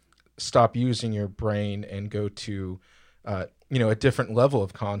stop using your brain and go to a different level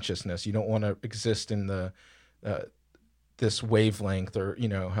of consciousness. You don't want to exist in the this wavelength, or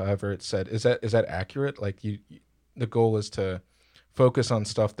however it's said. Is that accurate? Like the goal is to focus on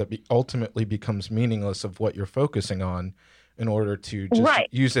stuff that ultimately becomes meaningless of what you're focusing on, in order to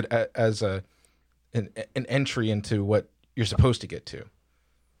just use it as an entry into what you're supposed to get to.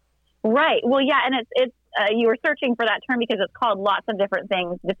 Right. Well, yeah, and it's you were searching for that term because it's called lots of different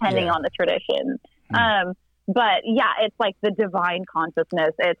things depending on the tradition. But yeah, it's like the divine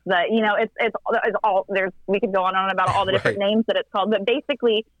consciousness. It's the it's all there's. We could go on and on about all the different names that it's called. But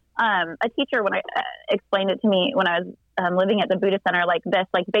basically, a teacher when I explained it to me when I was living at the Buddhist Center like this,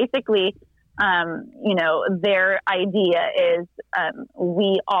 like basically. Their idea is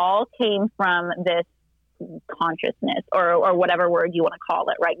we all came from this consciousness or whatever word you want to call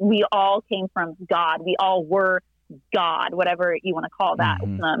it, right? We all came from God. We all were God, whatever you want to call that,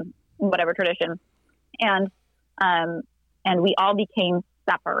 whatever tradition. And we all became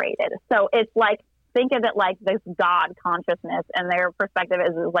separated. So it's like, think of it like this God consciousness, and their perspective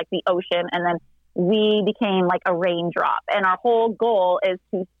is like the ocean, and then we became like a raindrop, and our whole goal is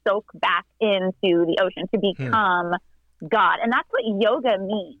to soak back into the ocean, to become God. And that's what yoga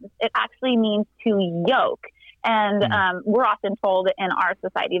means. It actually means to yoke. And we're often told in our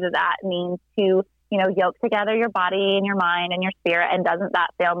society that means to, yoke together your body and your mind and your spirit. And doesn't that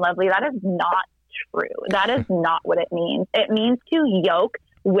sound lovely? That is not true. That is not what it means. It means to yoke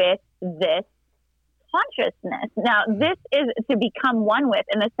with this consciousness. Now, this is to become one with,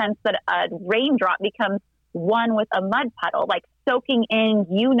 in the sense that a raindrop becomes one with a mud puddle, like soaking in,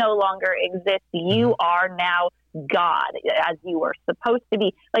 you no longer exist. You are now God, as you were supposed to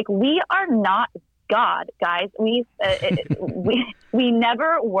be. Like, we are not God, guys. We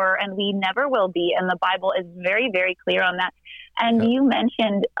never were, and we never will be. And the Bible is very, very clear on that. And you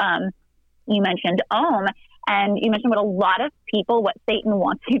mentioned Om, and you mentioned what a lot of people, what Satan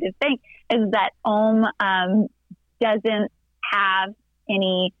wants you to think is that Om doesn't have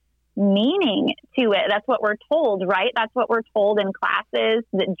any meaning to it. That's what we're told, right? That's what we're told in classes,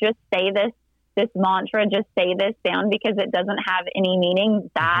 that just say this mantra, just say this down because it doesn't have any meaning.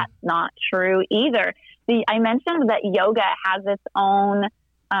 That's not true either. I mentioned that yoga has its own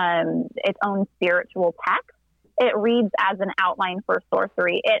spiritual text. It reads as an outline for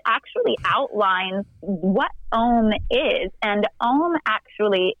sorcery. It actually outlines what Om is, and Om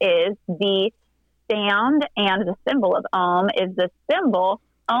actually is the sound, and the symbol of Om is the symbol.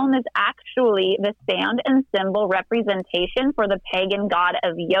 Om is actually the sound and symbol representation for the pagan god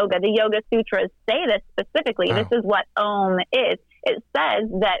of yoga. The Yoga Sutras say this specifically. Wow. This is what Om is. It says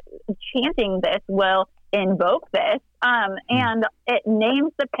that chanting this will invoke this, and it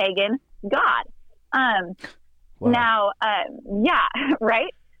names the pagan god. Wow. Now,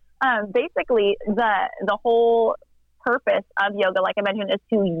 right? Basically, the whole purpose of yoga, like I mentioned, is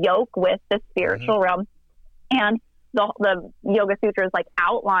to yoke with the spiritual realm, and the Yoga Sutras like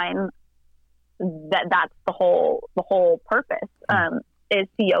outline that's the whole purpose is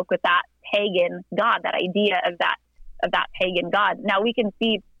to yoke with that pagan god, that idea of that pagan god. Now we can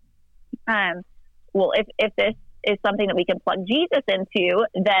see, if this is something that we can plug Jesus into,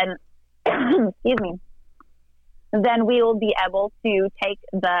 then excuse me, then we will be able to take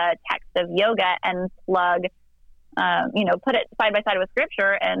the text of yoga and plug, put it side by side with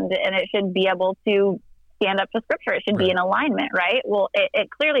Scripture, and it should be able to stand up to Scripture. It should be in alignment, right? Well, it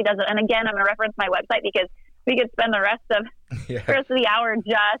clearly doesn't. And again, I'm going to reference my website because we could spend the rest of the hour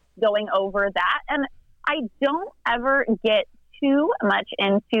just going over that. And I don't ever get too much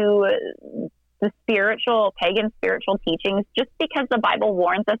into the pagan spiritual teachings, just because the Bible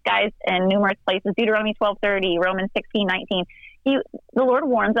warns us, guys, in numerous places. Deuteronomy 12:30, Romans 16:19. The Lord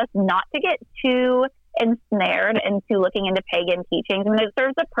warns us not to get too ensnared into looking into pagan teachings. I mean, it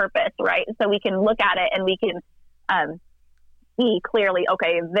serves a purpose, right? So we can look at it and we can see clearly,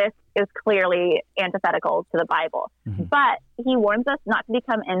 okay, this is clearly antithetical to the Bible. But he warns us not to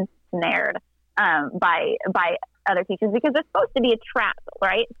become ensnared by other teachings, because it's supposed to be a trap,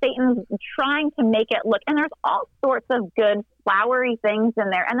 right? Satan's trying to make it look, and there's all sorts of good flowery things in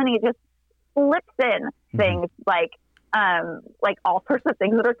there, and then he just slips in things like all sorts of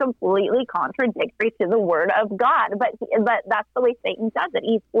things that are completely contradictory to the word of God. But that's the way Satan does it.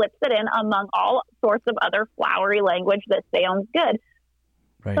 He slips it in among all sorts of other flowery language that sounds good.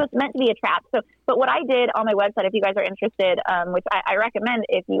 Right. So it's meant to be a trap. But what I did on my website, if you guys are interested, which I recommend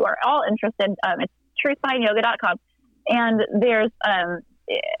if you are all interested, it's truthfindyoga.com. And there's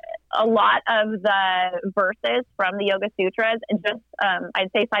a lot of the verses from the Yoga Sutras, and just I'd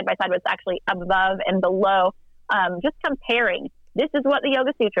say side by side, but it's actually above and below, just comparing. This is what the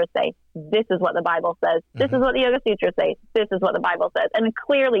Yoga Sutras say. This is what the Bible says. This is what the Yoga Sutras say. This is what the Bible says. And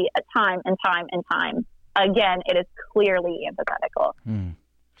clearly, time and time again, it is clearly antithetical.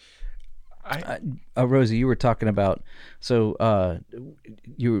 Rosie, you were talking about,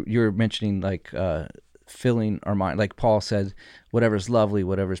 you're mentioning filling our mind, like Paul said, whatever's lovely,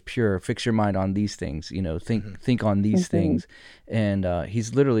 whatever's pure, fix your mind on these things, think on these things. And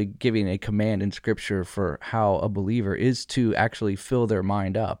he's literally giving a command in Scripture for how a believer is to actually fill their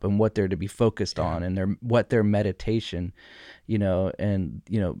mind up and what they're to be focused on, and what their meditation, and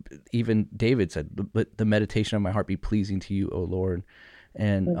even David said, "Let the meditation of my heart be pleasing to you, O Lord."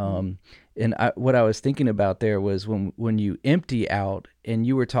 And what I was thinking about there was when you empty out, and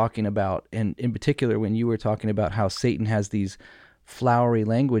you were talking about, and in particular when you were talking about how Satan has these flowery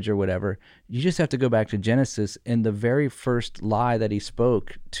language or whatever, you just have to go back to Genesis, and the very first lie that he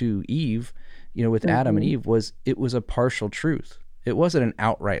spoke to Eve, with Adam and Eve, was a partial truth. It wasn't an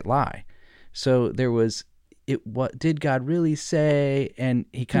outright lie. So there was, what did God really say? And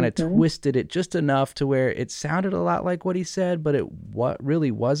he kind of twisted it just enough to where it sounded a lot like what he said, but what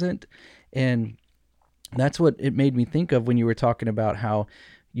really wasn't. And that's what it made me think of when you were talking about how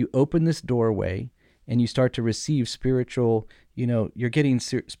you open this doorway and you start to receive spiritual, you're getting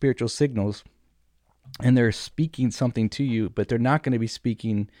spiritual signals, and they're speaking something to you, but they're not going to be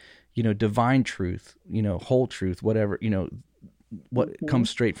speaking, divine truth, whole truth, whatever, what comes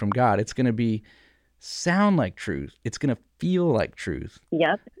straight from God. It's going to sound like truth. It's going to feel like truth.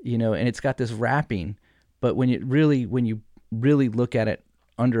 Yep. And it's got this wrapping But when you really look at it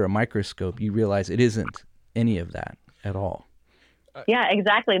under a microscope, you realize it isn't any of that at all. Yeah,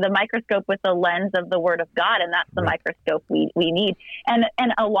 exactly. The microscope with the lens of the Word of God, and that's the microscope we need. And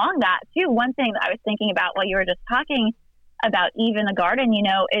along that, too, one thing that I was thinking about while you were just talking about Eve in the garden,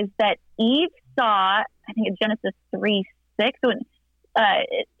 is that Eve saw, I think it's Genesis 3:6, when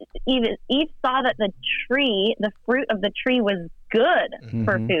Eve saw that the fruit of the tree was good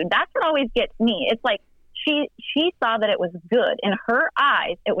for food. That's what always gets me. It's like she saw that it was good. In her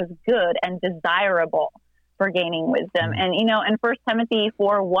eyes, it was good and desirable for gaining wisdom. And, in 1 Timothy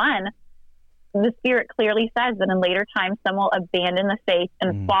 4:1, the Spirit clearly says that in later times, some will abandon the faith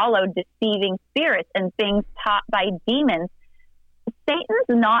and follow deceiving spirits and things taught by demons. Satan's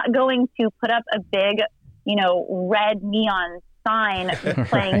not going to put up a big, red neon sign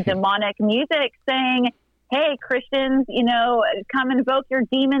playing demonic music saying, hey, Christians, come invoke your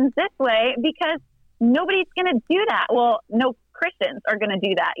demons this way, because nobody's going to do that. Well, no Christians are going to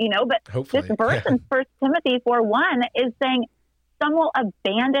do that, but hopefully, this verse in 1 Timothy 4:1 is saying some will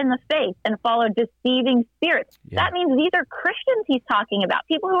abandon the faith and follow deceiving spirits. Yeah. That means these are Christians he's talking about,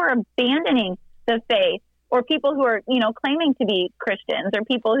 people who are abandoning the faith, or people who are, claiming to be Christians, or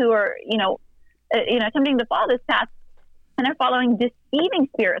people who are, attempting to follow this path and are following deceiving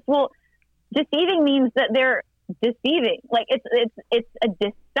spirits. Well, deceiving means that they're deceiving. Like it's a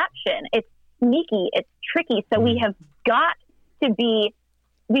deception. It's sneaky. It's tricky. So we've got to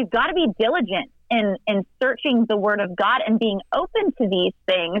be diligent in searching the Word of God and being open to these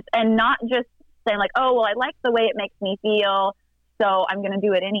things, and not just saying like, oh, well, I like the way it makes me feel, so I'm going to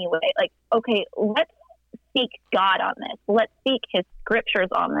do it anyway. Like, okay, let's seek God on this. Let's seek His scriptures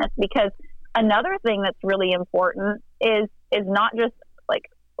on this, because another thing that's really important is not just like,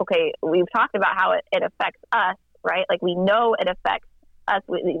 okay, we've talked about how it affects us, right? Like we know it affects us.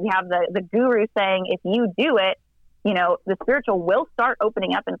 We have the guru saying, if you do it, the spiritual will start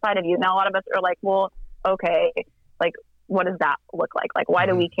opening up inside of you. Now, a lot of us are like, well, okay, like, what does that look like? Like, why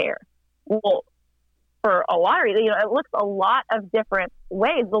do we care? Well, for a lot of reasons, it looks a lot of different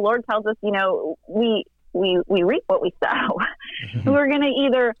ways. The Lord tells us, we reap what we sow. We're going to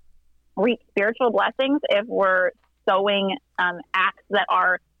either reap spiritual blessings if we're sowing acts that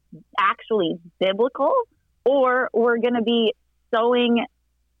are actually biblical, or we're going to be sowing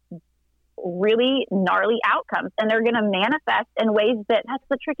really gnarly outcomes, and they're going to manifest in ways that's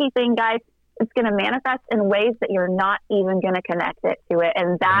the tricky thing, guys. It's going to manifest in ways that you're not even going to connect it to it.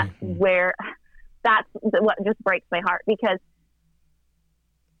 And that's what just breaks my heart, because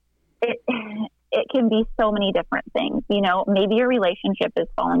it can be so many different things. Maybe your relationship is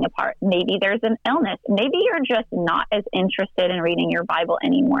falling apart. Maybe there's an illness. Maybe you're just not as interested in reading your Bible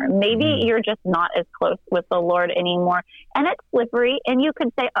anymore. Maybe you're just not as close with the Lord anymore. And it's slippery. And you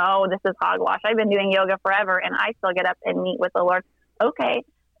could say, oh, this is hogwash. I've been doing yoga forever and I still get up and meet with the Lord. Okay,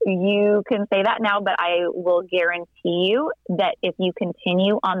 you can say that now, but I will guarantee you that if you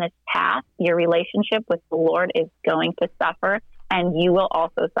continue on this path, your relationship with the Lord is going to suffer. And you will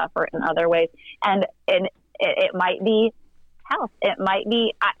also suffer in other ways. And it might be health. It might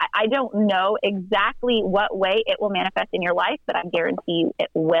be, I don't know exactly what way it will manifest in your life, but I guarantee you it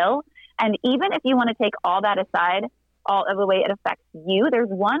will. And even if you want to take all that aside, all of the way it affects you, there's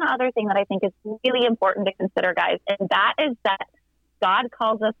one other thing that I think is really important to consider, guys. And that is that God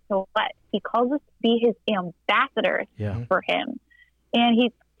calls us to what? He calls us to be His ambassadors for Him. And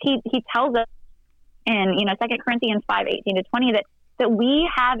he tells us in 2 Corinthians 5:18-20 that we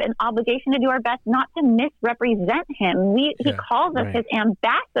have an obligation to do our best not to misrepresent Him. He calls us His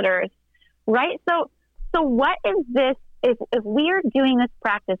ambassadors, right? So what is this? If we are doing this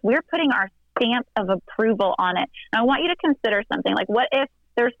practice, we're putting our stamp of approval on it. And I want you to consider something like, what if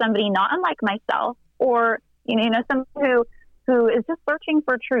there's somebody not unlike myself, or someone who is just searching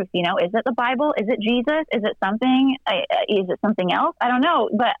for truth? Is it the Bible? Is it Jesus? Is it something? Is it something else? I don't know,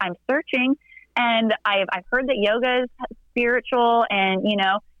 but I'm searching. And I've heard that yoga is spiritual, and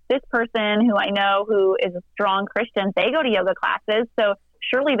this person who I know who is a strong Christian, they go to yoga classes, so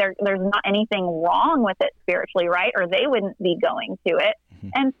surely there's not anything wrong with it spiritually, right? Or they wouldn't be going to it.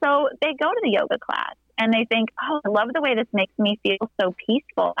 And so they go to the yoga class and they think, oh, I love the way this makes me feel so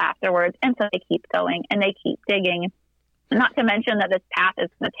peaceful afterwards, and so they keep going and they keep digging. Not to mention that this path is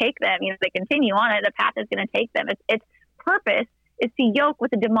going to take them, they continue on it, the path is going to take them. Its purpose is to yoke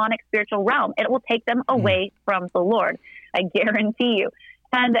with the demonic spiritual realm. It will take them away from the Lord. I guarantee you.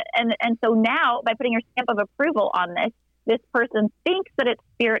 And so now, by putting your stamp of approval on this person thinks that it's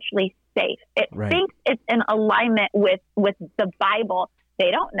spiritually safe. It thinks it's in alignment with the Bible. They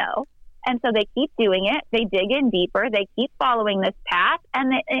don't know. And so they keep doing it. They dig in deeper. They keep following this path,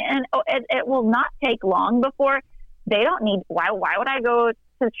 and it will not take long before they don't need. Why would I go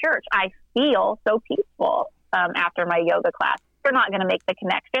to church? I feel so peaceful after my yoga class. They're not going to make the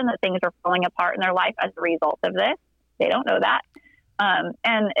connection that things are falling apart in their life as a result of this. They don't know that,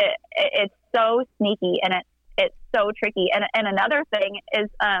 and it's so sneaky, and it's so tricky. And another thing is,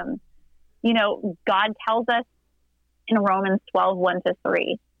 God tells us in Romans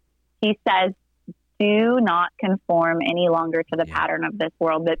 12:1-3. He says, do not conform any longer to the pattern of this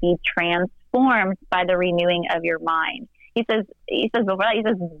world, but be transformed by the renewing of your mind. He says before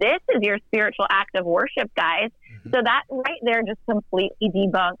that, this is your spiritual act of worship, guys. So that right there just completely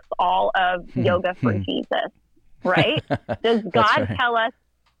debunks all of yoga for Jesus, right? Does God tell us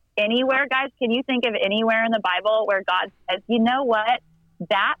anywhere, guys? Can you think of anywhere in the Bible where God says, you know what?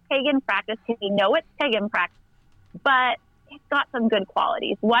 That pagan practice, we know it's pagan practice, but it's got some good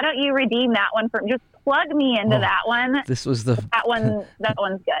qualities. Why don't you redeem that one just plug me into that one. This was that one's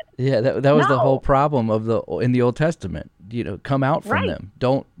good. Yeah, that was the whole problem in the Old Testament. Come out from them.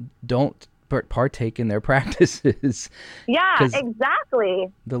 Don't partake in their practices. Yeah, exactly.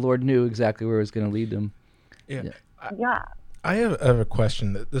 The Lord knew exactly where it was going to lead them. Yeah. Yeah. I have a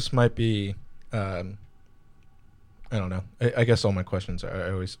question that this might be I don't know. I guess all my questions I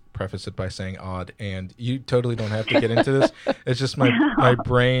always preface it by saying odd, and you totally don't have to get into this. It's just my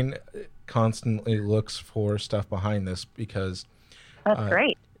brain constantly looks for stuff behind this because that's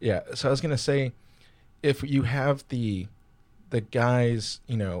great. Yeah. So I was gonna say, if you have the guys,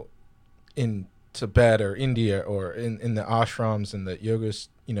 in Tibet or India or in the ashrams and the yogas,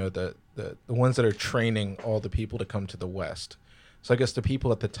 the ones that are training all the people to come to the West. So I guess the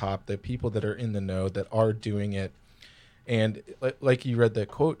people at the top, the people that are in the know that are doing it. And like you read that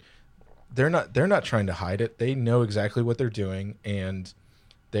quote, they're not trying to hide it. They know exactly what they're doing, and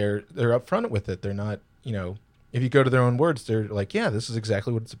they're upfront with it. They're not, if you go to their own words, they're like, yeah, this is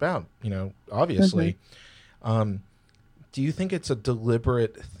exactly what it's about. Obviously. Mm-hmm. Do you think it's a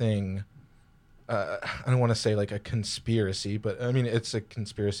deliberate thing? I don't want to say like a conspiracy, but I mean, it's a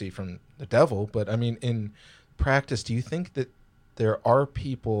conspiracy from the devil. But I mean, in practice, do you think that there are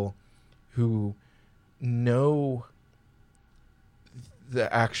people who know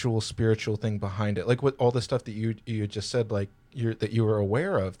the actual spiritual thing behind it, like what all the stuff that you just said, like that you were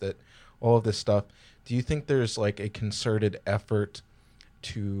aware of, that all of this stuff? Do you think there's like a concerted effort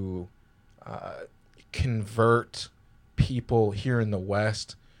to convert people here in the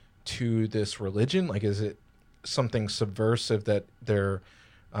West to this religion? Like, is it something subversive that they're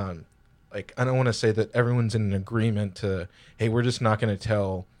like, I don't want to say that everyone's in an agreement to, hey, we're just not going to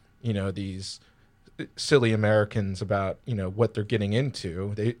tell these silly Americans about what they're getting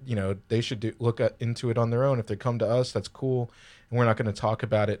into. They should look into it on their own. If they come to us, that's cool, and we're not going to talk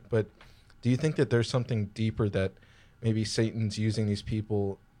about it. But do you think that there's something deeper that maybe Satan's using these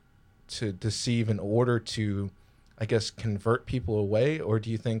people to deceive in order to, I guess, convert people away? Or do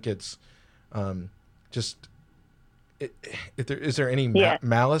you think it's is there any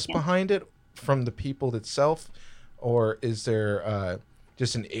malice behind it from the people itself, or is there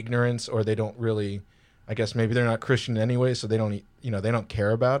just an ignorance, or they don't really, I guess maybe they're not Christian anyway, so they don't they don't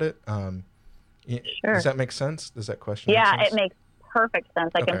care about it? Sure. Does that make sense? Does that question make sense? It makes perfect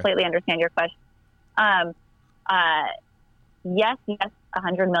sense. I completely understand your question. Yes,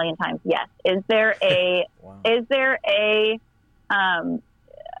 100 million times yes. Is there a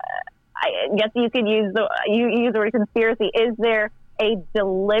I guess you could use the word conspiracy. Is there a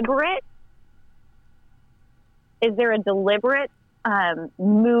deliberate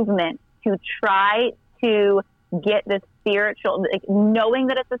movement to try to get this spiritual, knowing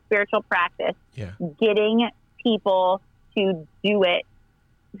that it's a spiritual practice, getting people to do it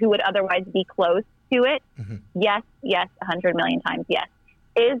who would otherwise be close to it? Mm-hmm. Yes, 100 million times yes.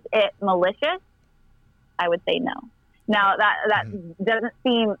 Is it malicious? I would say no. Now that doesn't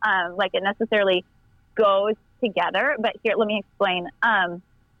seem like it necessarily goes together, but here, let me explain.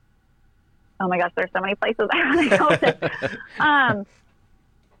 Oh my gosh, there's so many places I want to go to.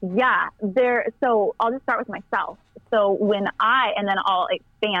 So I'll just start with myself. So and then I'll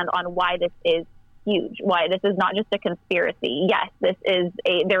expand on why this is huge, why this is not just a conspiracy. Yes,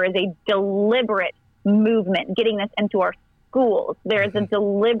 there is a deliberate movement getting this into our schools. There is a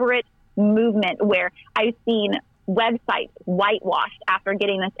deliberate movement where I've seen websites whitewashed after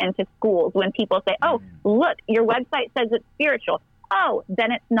getting this into schools, when people say, oh, look, your website says it's spiritual. Oh,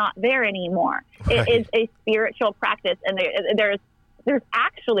 then it's not there anymore. Right. It is a spiritual practice. And there's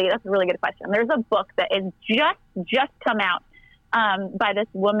actually, that's a really good question. There's a book that is just come out by this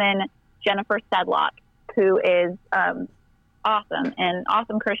woman, Jennifer Sedlock, who is awesome and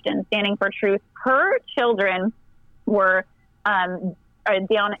awesome Christian standing for truth. Her children were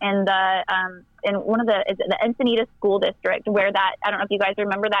down in in one of the Encinitas school district, where that, I don't know if you guys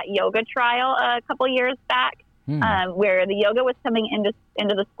remember that yoga trial a couple years back, where the yoga was coming into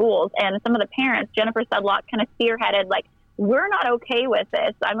the schools, and some of the parents, Jennifer Sedlock, kind of spearheaded, like, we're not okay with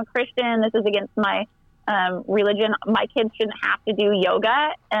this. I'm a Christian. This is against my religion. My kids shouldn't have to do yoga.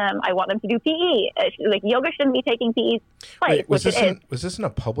 I want them to do PE. Like, yoga shouldn't be taking PE's place. Wait, was this in a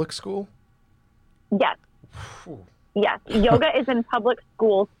public school? Yes. Whew. Yes. Yoga is in public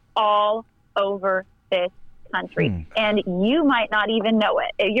schools all over this country, and you might not even know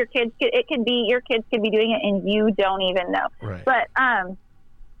it. Your kids could be doing it, and you don't even know. Right. But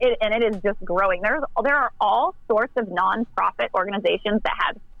it is just growing. There are all sorts of nonprofit organizations that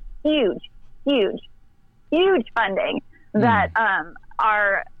have huge funding that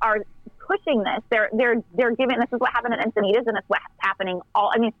are pushing this. They're giving. This is what happened at Encinitas, and it's what's happening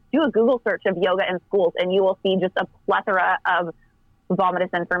do a Google search of yoga in schools, and you will see just a plethora of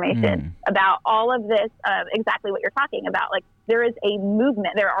vomitous information about all of this, exactly what you're talking about. Like, there is a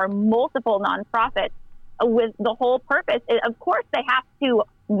movement. There are multiple nonprofits with the whole purpose. Of course, they have to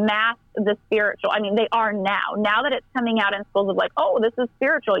mask the spiritual. I mean, they are now that it's coming out in schools of, like, oh, this is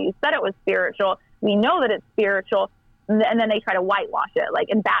spiritual. You said it was spiritual. We know that it's spiritual. And then they try to whitewash it, like,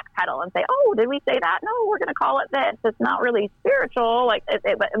 and backpedal and say, oh, did we say that? No, we're going to call it this. It's not really spiritual. Like,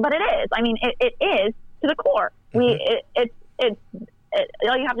 but it is. I mean, it is to the core. All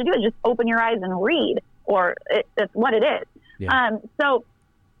you have to do is just open your eyes and read, or it's what it is. Yeah. So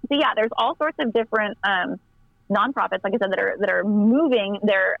yeah, there's all sorts of different nonprofits, like I said, that are moving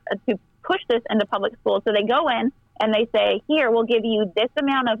there to push this into public schools. So they go in and they say, here, we'll give you this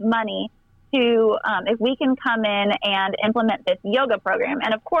amount of money to if we can come in and implement this yoga program.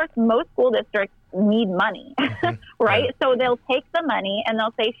 And of course, most school districts need money, right? Yeah. So they'll take the money and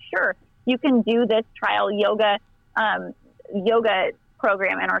they'll say, sure, you can do this trial yoga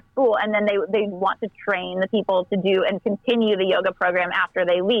program in our school, and then they want to train the people to do and continue the yoga program after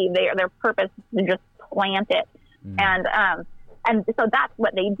they leave. Their purpose is to just plant it, and so that's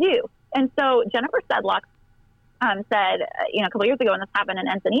what they do. And so Jennifer Sedlock said, a couple of years ago when this happened in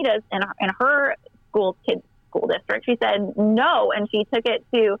Encinitas, in her school district, she said no, and she took it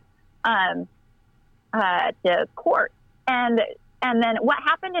to court, and then what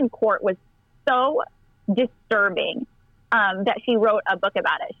happened in court was so disturbing that she wrote a book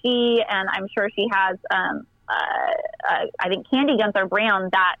about it. She, and I'm sure she has, I think Candy Gunther Brown,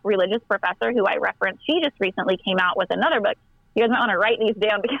 that religious professor who I referenced, she just recently came out with another book. You guys might want to write these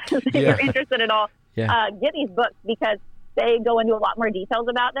down, because if you're interested at all, get these books, because they go into a lot more details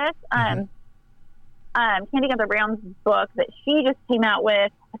about this. Candy Gunther Brown's book that she just came out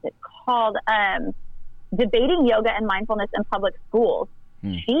with, what's it called? Debating Yoga and Mindfulness in Public Schools.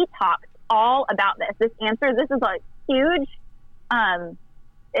 She talks all about this. This is like huge.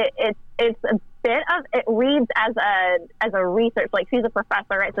 It's a bit of, it reads as a research, like, she's a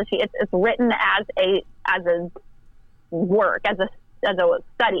professor, right? So it's written as a work, as a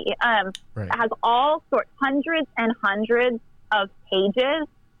study. Right. It has all sorts, hundreds and hundreds of pages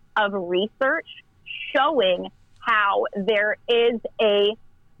of research showing how there is a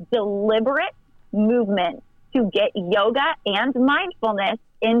deliberate movement to get yoga and mindfulness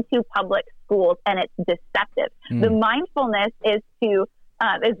into public schools, and it's deceptive. The mindfulness is to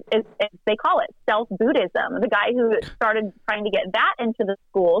is they call it self-Buddhism. The guy who started trying to get that into the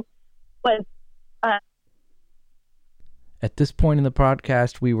schools was at this point in the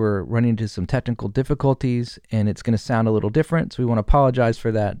podcast, we were running into some technical difficulties, and it's going to sound a little different, so we want to apologize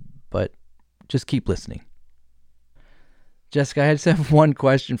for that, but just keep listening. Jessica, I just have one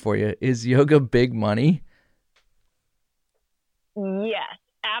question for you. Is yoga big money? Yes,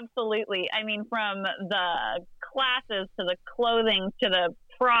 absolutely. I mean, from the classes to the clothing to the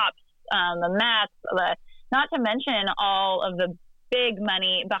props, the mats, not to mention all of the big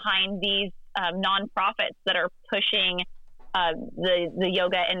money behind these nonprofits that are pushing the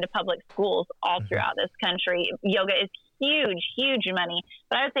yoga into public schools all throughout this country. Yoga is huge money.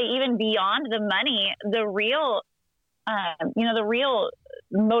 But I would say even beyond the money, the real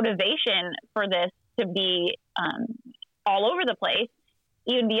motivation for this to be all over the place,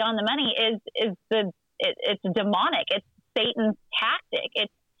 even beyond the money, it's demonic. It's Satan's tactic.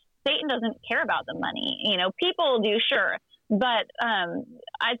 Satan doesn't care about the money. People do, sure, but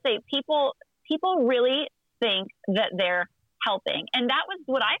I'd say people really think that they're helping, and that was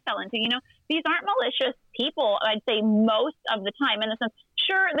what I fell into. These aren't malicious people. I'd say most of the time, in the sense,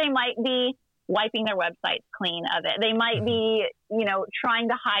 sure, they might be wiping their websites clean of it. They might be, trying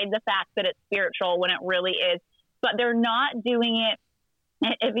to hide the fact that it's spiritual when it really is. but they're not doing it.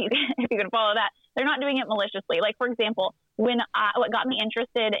 If you can follow that, they're not doing it maliciously. Like, for example, what got me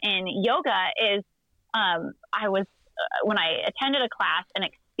interested in yoga is when I attended a class and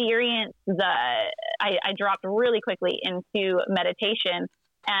experienced I dropped really quickly into meditation,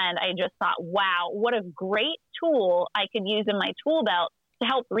 and I just thought, wow, what a great tool I could use in my tool belt to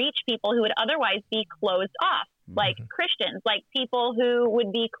help reach people who would otherwise be closed off, like Christians, like people who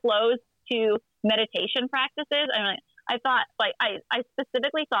would be closed to meditation practices. I thought, like, I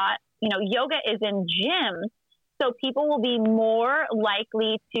specifically thought, yoga is in gyms, so people will be more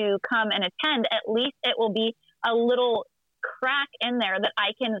likely to come and attend. At least it will be a little crack in there that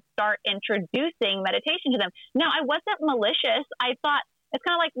I can start introducing meditation to them. Now, I wasn't malicious. I thought it's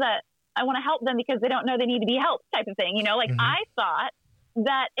kind of like I want to help them because they don't know they need to be helped type of thing. I thought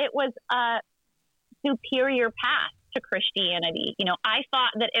that it was a superior path to Christianity. I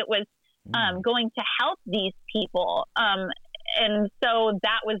thought that it was going to help these people. And so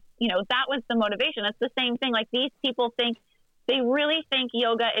that was the motivation. It's the same thing. Like, these people they really think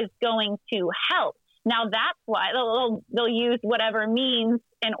yoga is going to help. Now, that's why they'll use whatever means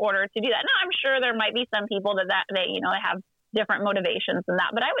in order to do that. Now, I'm sure there might be some people that they have different motivations than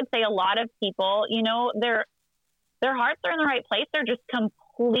that. But I would say a lot of people, their hearts are in the right place. They're just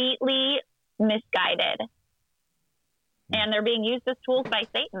completely misguided. And they're being used as tools by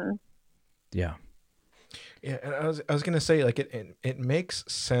Satan. Yeah. Yeah, and I was gonna say, like, it makes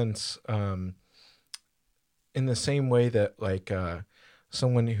sense in the same way that, like,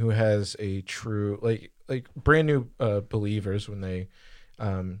 someone who has a true like brand new believers, when they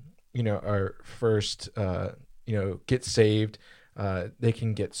are first get saved, they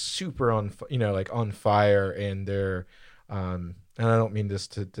can get super on fire, and they're and I don't mean this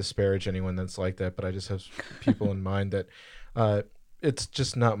to disparage anyone that's like that, but I just have people in mind that it's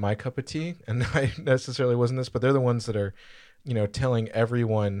just not my cup of tea, and I necessarily wasn't this, but they're the ones that are, telling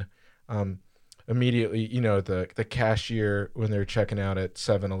everyone immediately, the cashier, when they're checking out at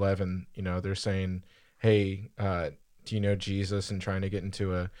 7-Eleven, they're saying, hey, do you know Jesus, and trying to get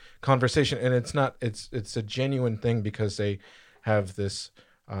into a conversation. And it's a genuine thing, because they have this,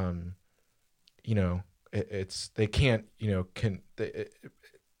 they can't,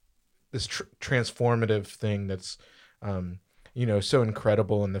 this transformative thing that's, so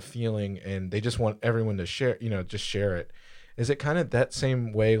incredible in the feeling, and they just want everyone to share, just share it. Is it kind of that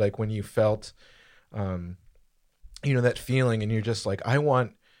same way, like when you felt, that feeling, and you're just like, I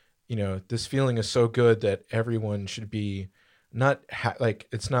want, this feeling is so good that everyone should be not like,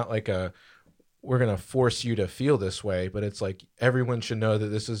 it's not like we're going to force you to feel this way, but it's like everyone should know that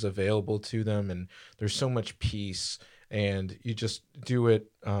this is available to them, and there's so much peace, and you just do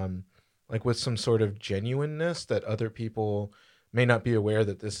it, like with some sort of genuineness that other people may not be aware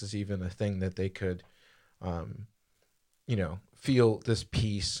that this is even a thing that they could, feel this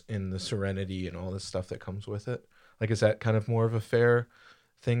peace and the serenity and all this stuff that comes with it. Like, is that kind of more of a fair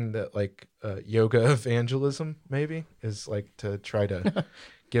thing that, like, yoga evangelism maybe is, like, to try to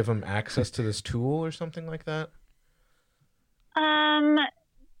give them access to this tool or something like that? Kind of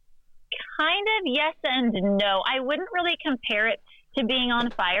yes and no. I wouldn't really compare it to being on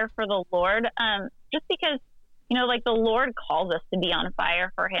fire for the Lord, just because, like, the Lord calls us to be on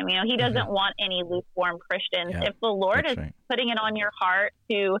fire for him. He doesn't want any lukewarm Christians. Yeah, if the Lord is putting it on your heart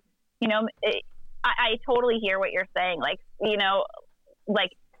to, I totally hear what you're saying. Like,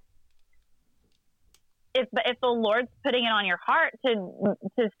 like, if the Lord's putting it on your heart to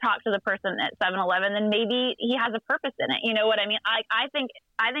talk to the person at 7-Eleven, then maybe he has a purpose in it. You know what I mean? I think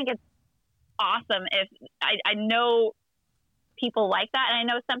it's awesome if I know people like that, and I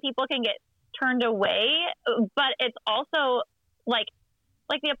know some people can get turned away, but it's also like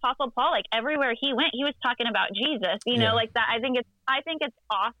the Apostle Paul, like, everywhere he went, he was talking about Jesus, like that. I think it's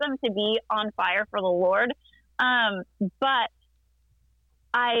awesome to be on fire for the Lord. But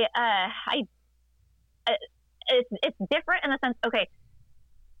it's different in the sense, okay,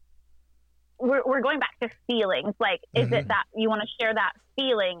 we're going back to feelings. Like, is it that you want to share that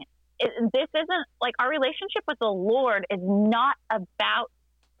feeling? This isn't, like, our relationship with the Lord is not about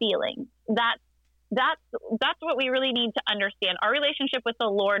feelings. That's what we really need to understand. Our relationship with the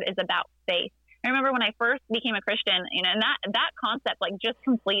Lord is about faith. I remember when I first became a Christian, and that concept, like, just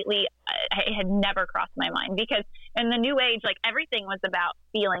completely, it had never crossed my mind, because in the New Age, like, everything was about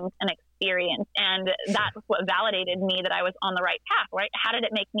feelings and experience, and that's what validated me that I was on the right path, right? How did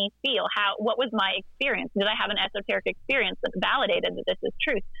it make me feel? What was my experience? Did I have an esoteric experience that validated that this is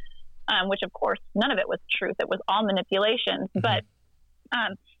truth? Which, of course, none of it was truth. It was all manipulation. But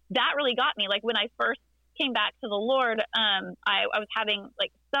that really got me. Like, when I first came back to the Lord, I was having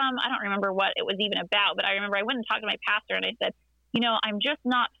like I don't remember what it was even about, but I remember I went and talked to my pastor and I said, I'm just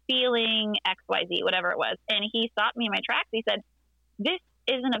not feeling XYZ, whatever it was. And he stopped me in my tracks. He said, this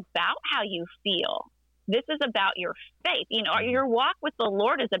isn't about how you feel. This is about your faith. Your walk with the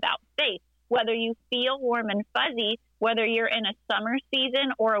Lord is about faith. Whether you feel warm and fuzzy, whether you're in a summer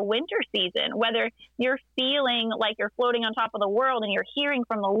season or a winter season, whether you're feeling like you're floating on top of the world and you're hearing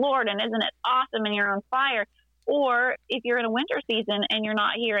from the Lord and isn't it awesome and you're on fire, or if you're in a winter season and you're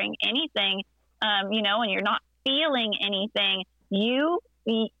not hearing anything, and you're not feeling anything, your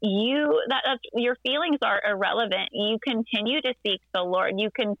feelings are irrelevant. You continue to seek the Lord. You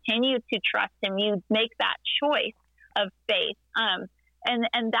continue to trust Him. You make that choice of faith. And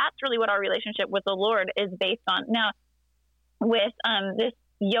that's really what our relationship with the Lord is based on. Now, with this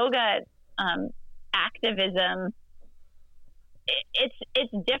yoga activism,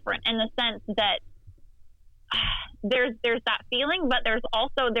 it's different in the sense that there's that feeling, but there's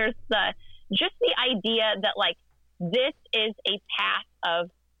the idea that like this is a path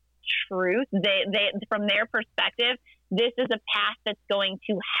of truth. They from their perspective, this is a path that's going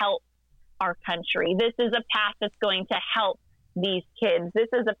to help our country. This is a path that's going to help these kids. This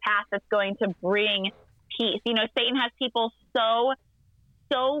is a path that's going to bring peace. Satan has people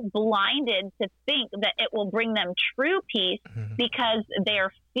so blinded to think that it will bring them true peace because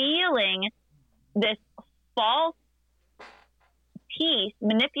they're feeling this false peace,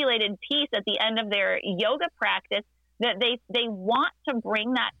 manipulated peace at the end of their yoga practice, that they want to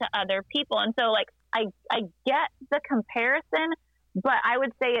bring that to other people. And so like I get the comparison, but I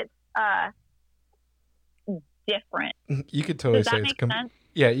would say it's different. You could totally say it's sense?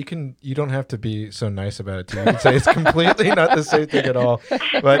 Yeah, you don't have to be so nice about it too. You can say it's completely not the same thing at all,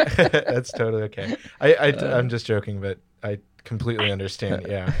 but that's totally okay. I'm just joking, but I completely understand.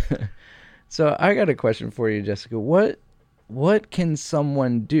 Yeah. So I got a question for you, Jessica. What can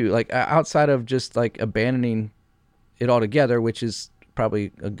someone do, like outside of just like abandoning it altogether, which is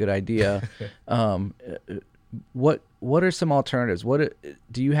probably a good idea? What are some alternatives?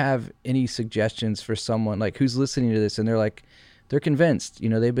 Do you have any suggestions for someone like who's listening to this and they're convinced,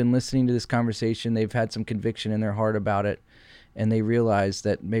 they've been listening to this conversation, they've had some conviction in their heart about it, and they realize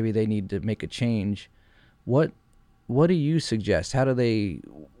that maybe they need to make a change. What do you suggest?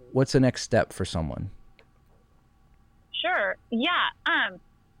 What's the next step for someone? Sure. Yeah.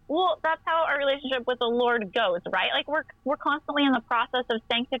 Well, that's how our relationship with the Lord goes, right? Like we're constantly in the process of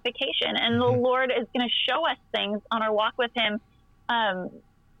sanctification, and the Lord is going to show us things on our walk with Him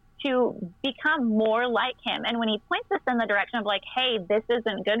to become more like Him. And when He points us in the direction of like, hey, this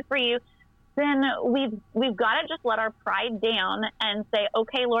isn't good for you, then we've got to just let our pride down and say,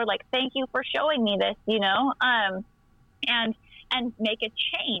 okay, Lord, like, thank you for showing me this, and make a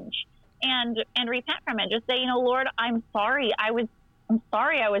change and repent from it. Just say, Lord, I'm sorry. I'm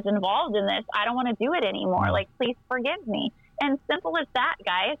sorry I was involved in this. I don't want to do it anymore. Like, please forgive me. And simple as that,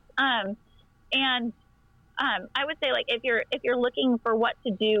 guys. I would say, like, if you're looking for what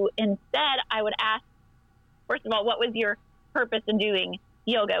to do instead, I would ask, first of all, what was your purpose in doing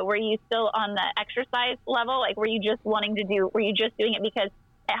yoga? Were you still on the exercise level? Like, were you just doing it because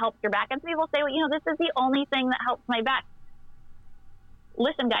it helps your back? And some people say, well, this is the only thing that helps my back.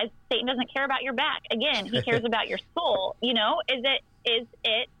 Listen, guys, Satan doesn't care about your back. Again, he cares about your soul. Is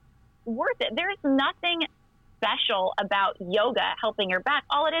it worth it? There's nothing special about yoga helping your back.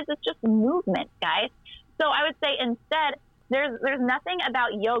 All it is just movement, guys. So I would say instead, there's nothing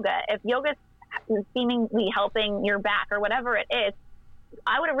about yoga. If yoga is seemingly helping your back or whatever it is,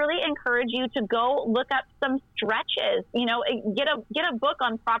 I would really encourage you to go look up some stretches. Get a book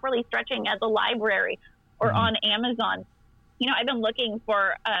on properly stretching at the library or on Amazon. I've been looking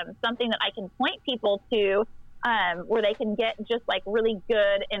for something that I can point people to where they can get just like really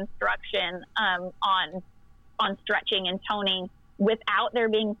good instruction on stretching and toning without there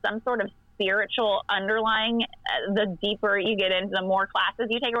being some sort of spiritual underlying. The deeper you get into, the more classes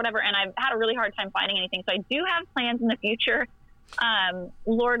you take or whatever. And I've had a really hard time finding anything. So I do have plans in the future,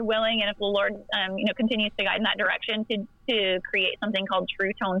 Lord willing, and if the Lord continues to guide in that direction, to create something called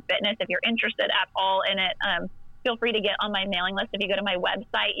True Tone Fitness. If you're interested at all in it, feel free to get on my mailing list. If you go to my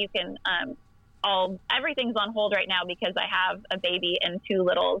website, you can, everything's on hold right now because I have a baby and two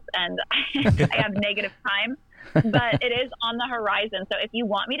littles and I have negative time, but it is on the horizon. So if you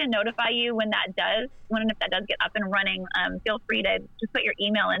want me to notify you when if that does get up and running, feel free to just put your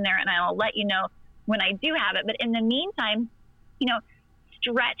email in there and I'll let you know when I do have it. But in the meantime,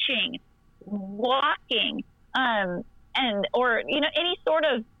 stretching, walking, or any sort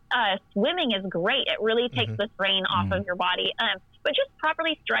of swimming is great. It really takes the strain off of your body. But just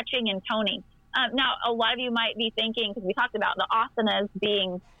properly stretching and toning. Now, a lot of you might be thinking, because we talked about the asanas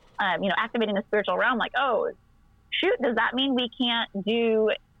being, activating the spiritual realm, like, oh, shoot, does that mean we can't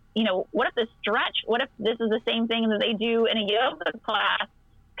do, what if the stretch, what if this is the same thing that they do in a yoga class?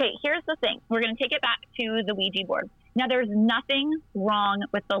 Okay, here's the thing. We're going to take it back to the Ouija board. Now, there's nothing wrong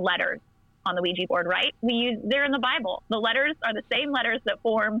with the letters on the Ouija board, right? They're in the Bible. The letters are the same letters that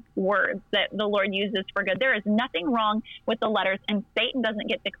form words that the Lord uses for good. There is nothing wrong with the letters, and Satan doesn't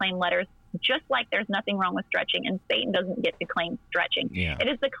get to claim letters, just like there's nothing wrong with stretching, and Satan doesn't get to claim stretching. Yeah. It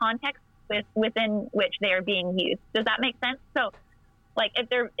is the context within which they are being used. Does that make sense? So, like, if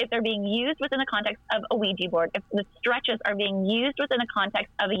they're being used within the context of a Ouija board, if the stretches are being used within the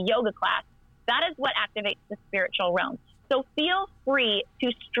context of a yoga class, that is what activates the spiritual realm. So feel free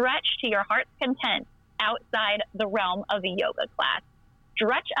to stretch to your heart's content outside the realm of a yoga class.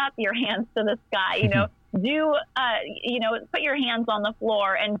 Stretch up your hands to the sky, put your hands on the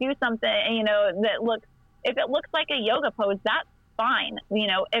floor and do something, if it looks like a yoga pose, that's fine.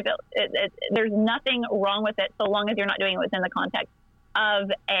 There's nothing wrong with it so long as you're not doing it within the context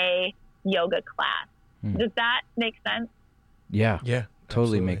of a yoga class. Does that make sense? Yeah. Yeah.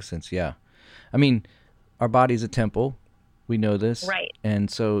 Totally Absolutely. makes sense. Yeah. I mean, our body's a temple. We know this. Right.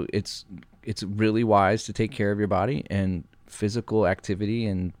 And so it's really wise to take care of your body, and physical activity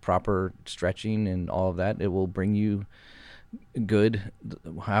and proper stretching and all of that. It will bring you good.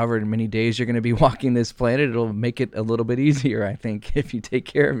 However many days you're going to be walking this planet, it'll make it a little bit easier, I think, if you take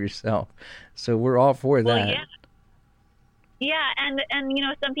care of yourself. So we're all for that. Well, yeah. And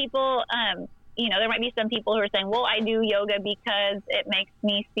some people, there might be some people who are saying, well, I do yoga because it makes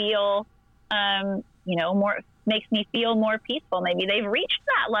me feel, makes me feel more peaceful. Maybe they've reached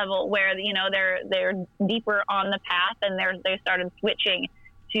that level where, they're deeper on the path, and they started switching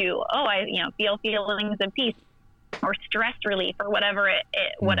to, I feel feelings of peace or stress relief or whatever it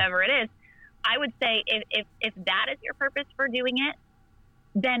is. I would say if that is your purpose for doing it,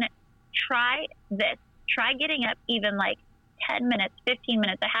 then try this. Try getting up even like 10 minutes, 15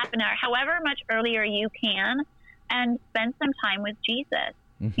 minutes, a half an hour, however much earlier you can, and spend some time with Jesus.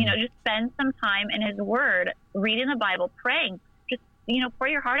 Mm-hmm. Just spend some time in his word, reading the Bible, praying. Just, pour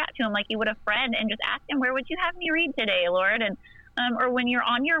your heart out to him like you would a friend, and just ask him, where would you have me read today, Lord? And or when you're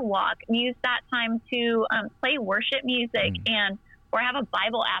on your walk, use that time to play worship music or have a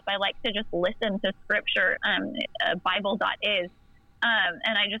Bible app. I like to just listen to scripture, Bible.is.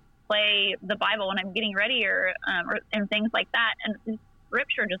 And I just play the Bible when I'm getting ready and things like that. And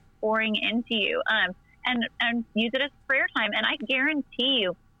scripture just pouring into you. And use it as prayer time. And I guarantee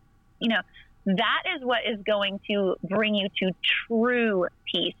you, that is what is going to bring you to true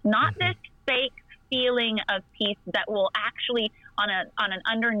peace, not this fake feeling of peace that will actually on an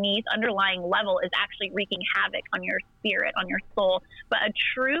underlying level is actually wreaking havoc on your spirit, on your soul, but a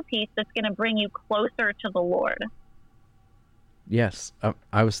true peace that's going to bring you closer to the Lord. Yes.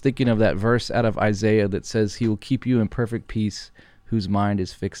 I was thinking of that verse out of Isaiah that says, he will keep you in perfect peace whose mind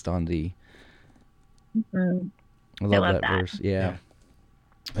is fixed on thee. Mm-hmm. I love that verse. Yeah.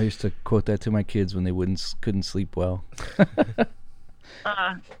 I used to quote that to my kids when they couldn't sleep well.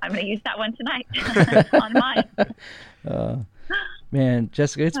 I'm going to use that one tonight on mine. Man,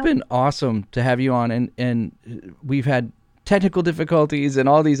 Jessica, it's been awesome to have you on, and we've had technical difficulties and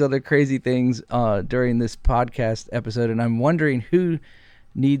all these other crazy things during this podcast episode, and I'm wondering who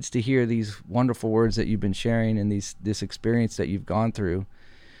needs to hear these wonderful words that you've been sharing and this experience that you've gone through.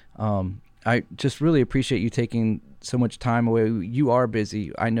 I just really appreciate you taking so much time away. You are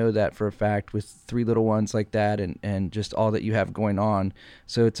busy. I know that for a fact, with 3 little ones like that and just all that you have going on.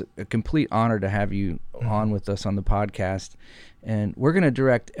 So it's a complete honor to have you on with us on the podcast. And we're going to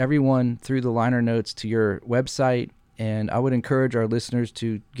direct everyone through the liner notes to your website. And I would encourage our listeners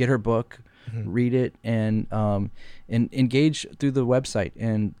to get her book, read it, and engage through the website.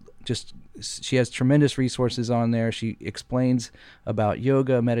 And she has tremendous resources on there. She explains about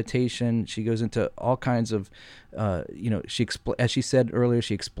yoga, meditation. She goes into all kinds of, as she said earlier,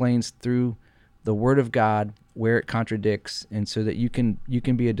 she explains through the Word of God where it contradicts, and so that you can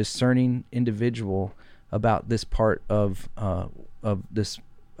be a discerning individual about this part of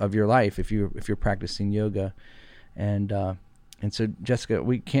your life if you're practicing yoga. And so, Jessica,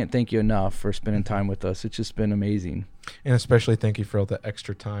 we can't thank you enough for spending time with us. It's just been amazing. And especially thank you for all the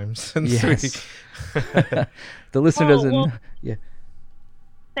extra time since yes. The listener doesn't. Yeah.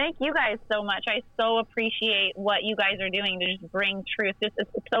 Thank you guys so much. I so appreciate what you guys are doing to just bring truth. It's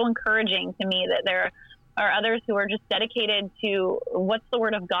so encouraging to me that there are others who are just dedicated to what's the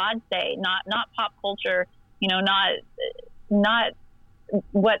Word of God say, not pop culture, not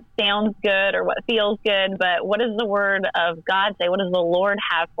what sounds good or what feels good, but what does the word of God say? What does the Lord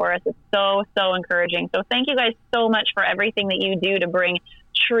have for us? It's so, so encouraging. So thank you guys so much for everything that you do to bring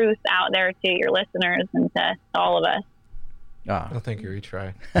truth out there to your listeners and to all of us. Oh, thank you. We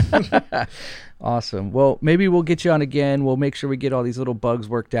try. Awesome. Well, maybe we'll get you on again. We'll make sure we get all these little bugs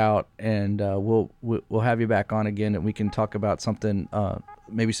worked out, and we'll have you back on again, and we can talk about something,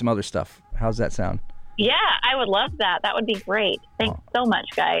 maybe some other stuff. How's that sound? Yeah, I would love that. That would be great. Thanks so much,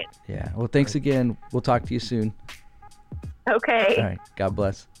 guys. Yeah. Well, thanks again. We'll talk to you soon. Okay. All right. God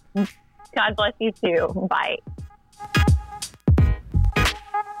bless. God bless you too. Bye.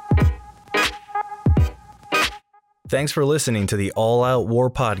 Thanks for listening to the All Out War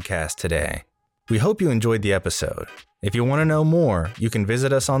podcast today. We hope you enjoyed the episode. If you want to know more, you can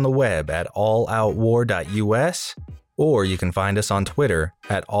visit us on the web at alloutwar.us, or you can find us on Twitter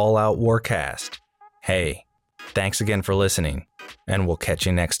at alloutwarcast. Hey, thanks again for listening, and we'll catch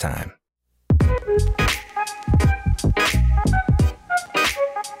you next time.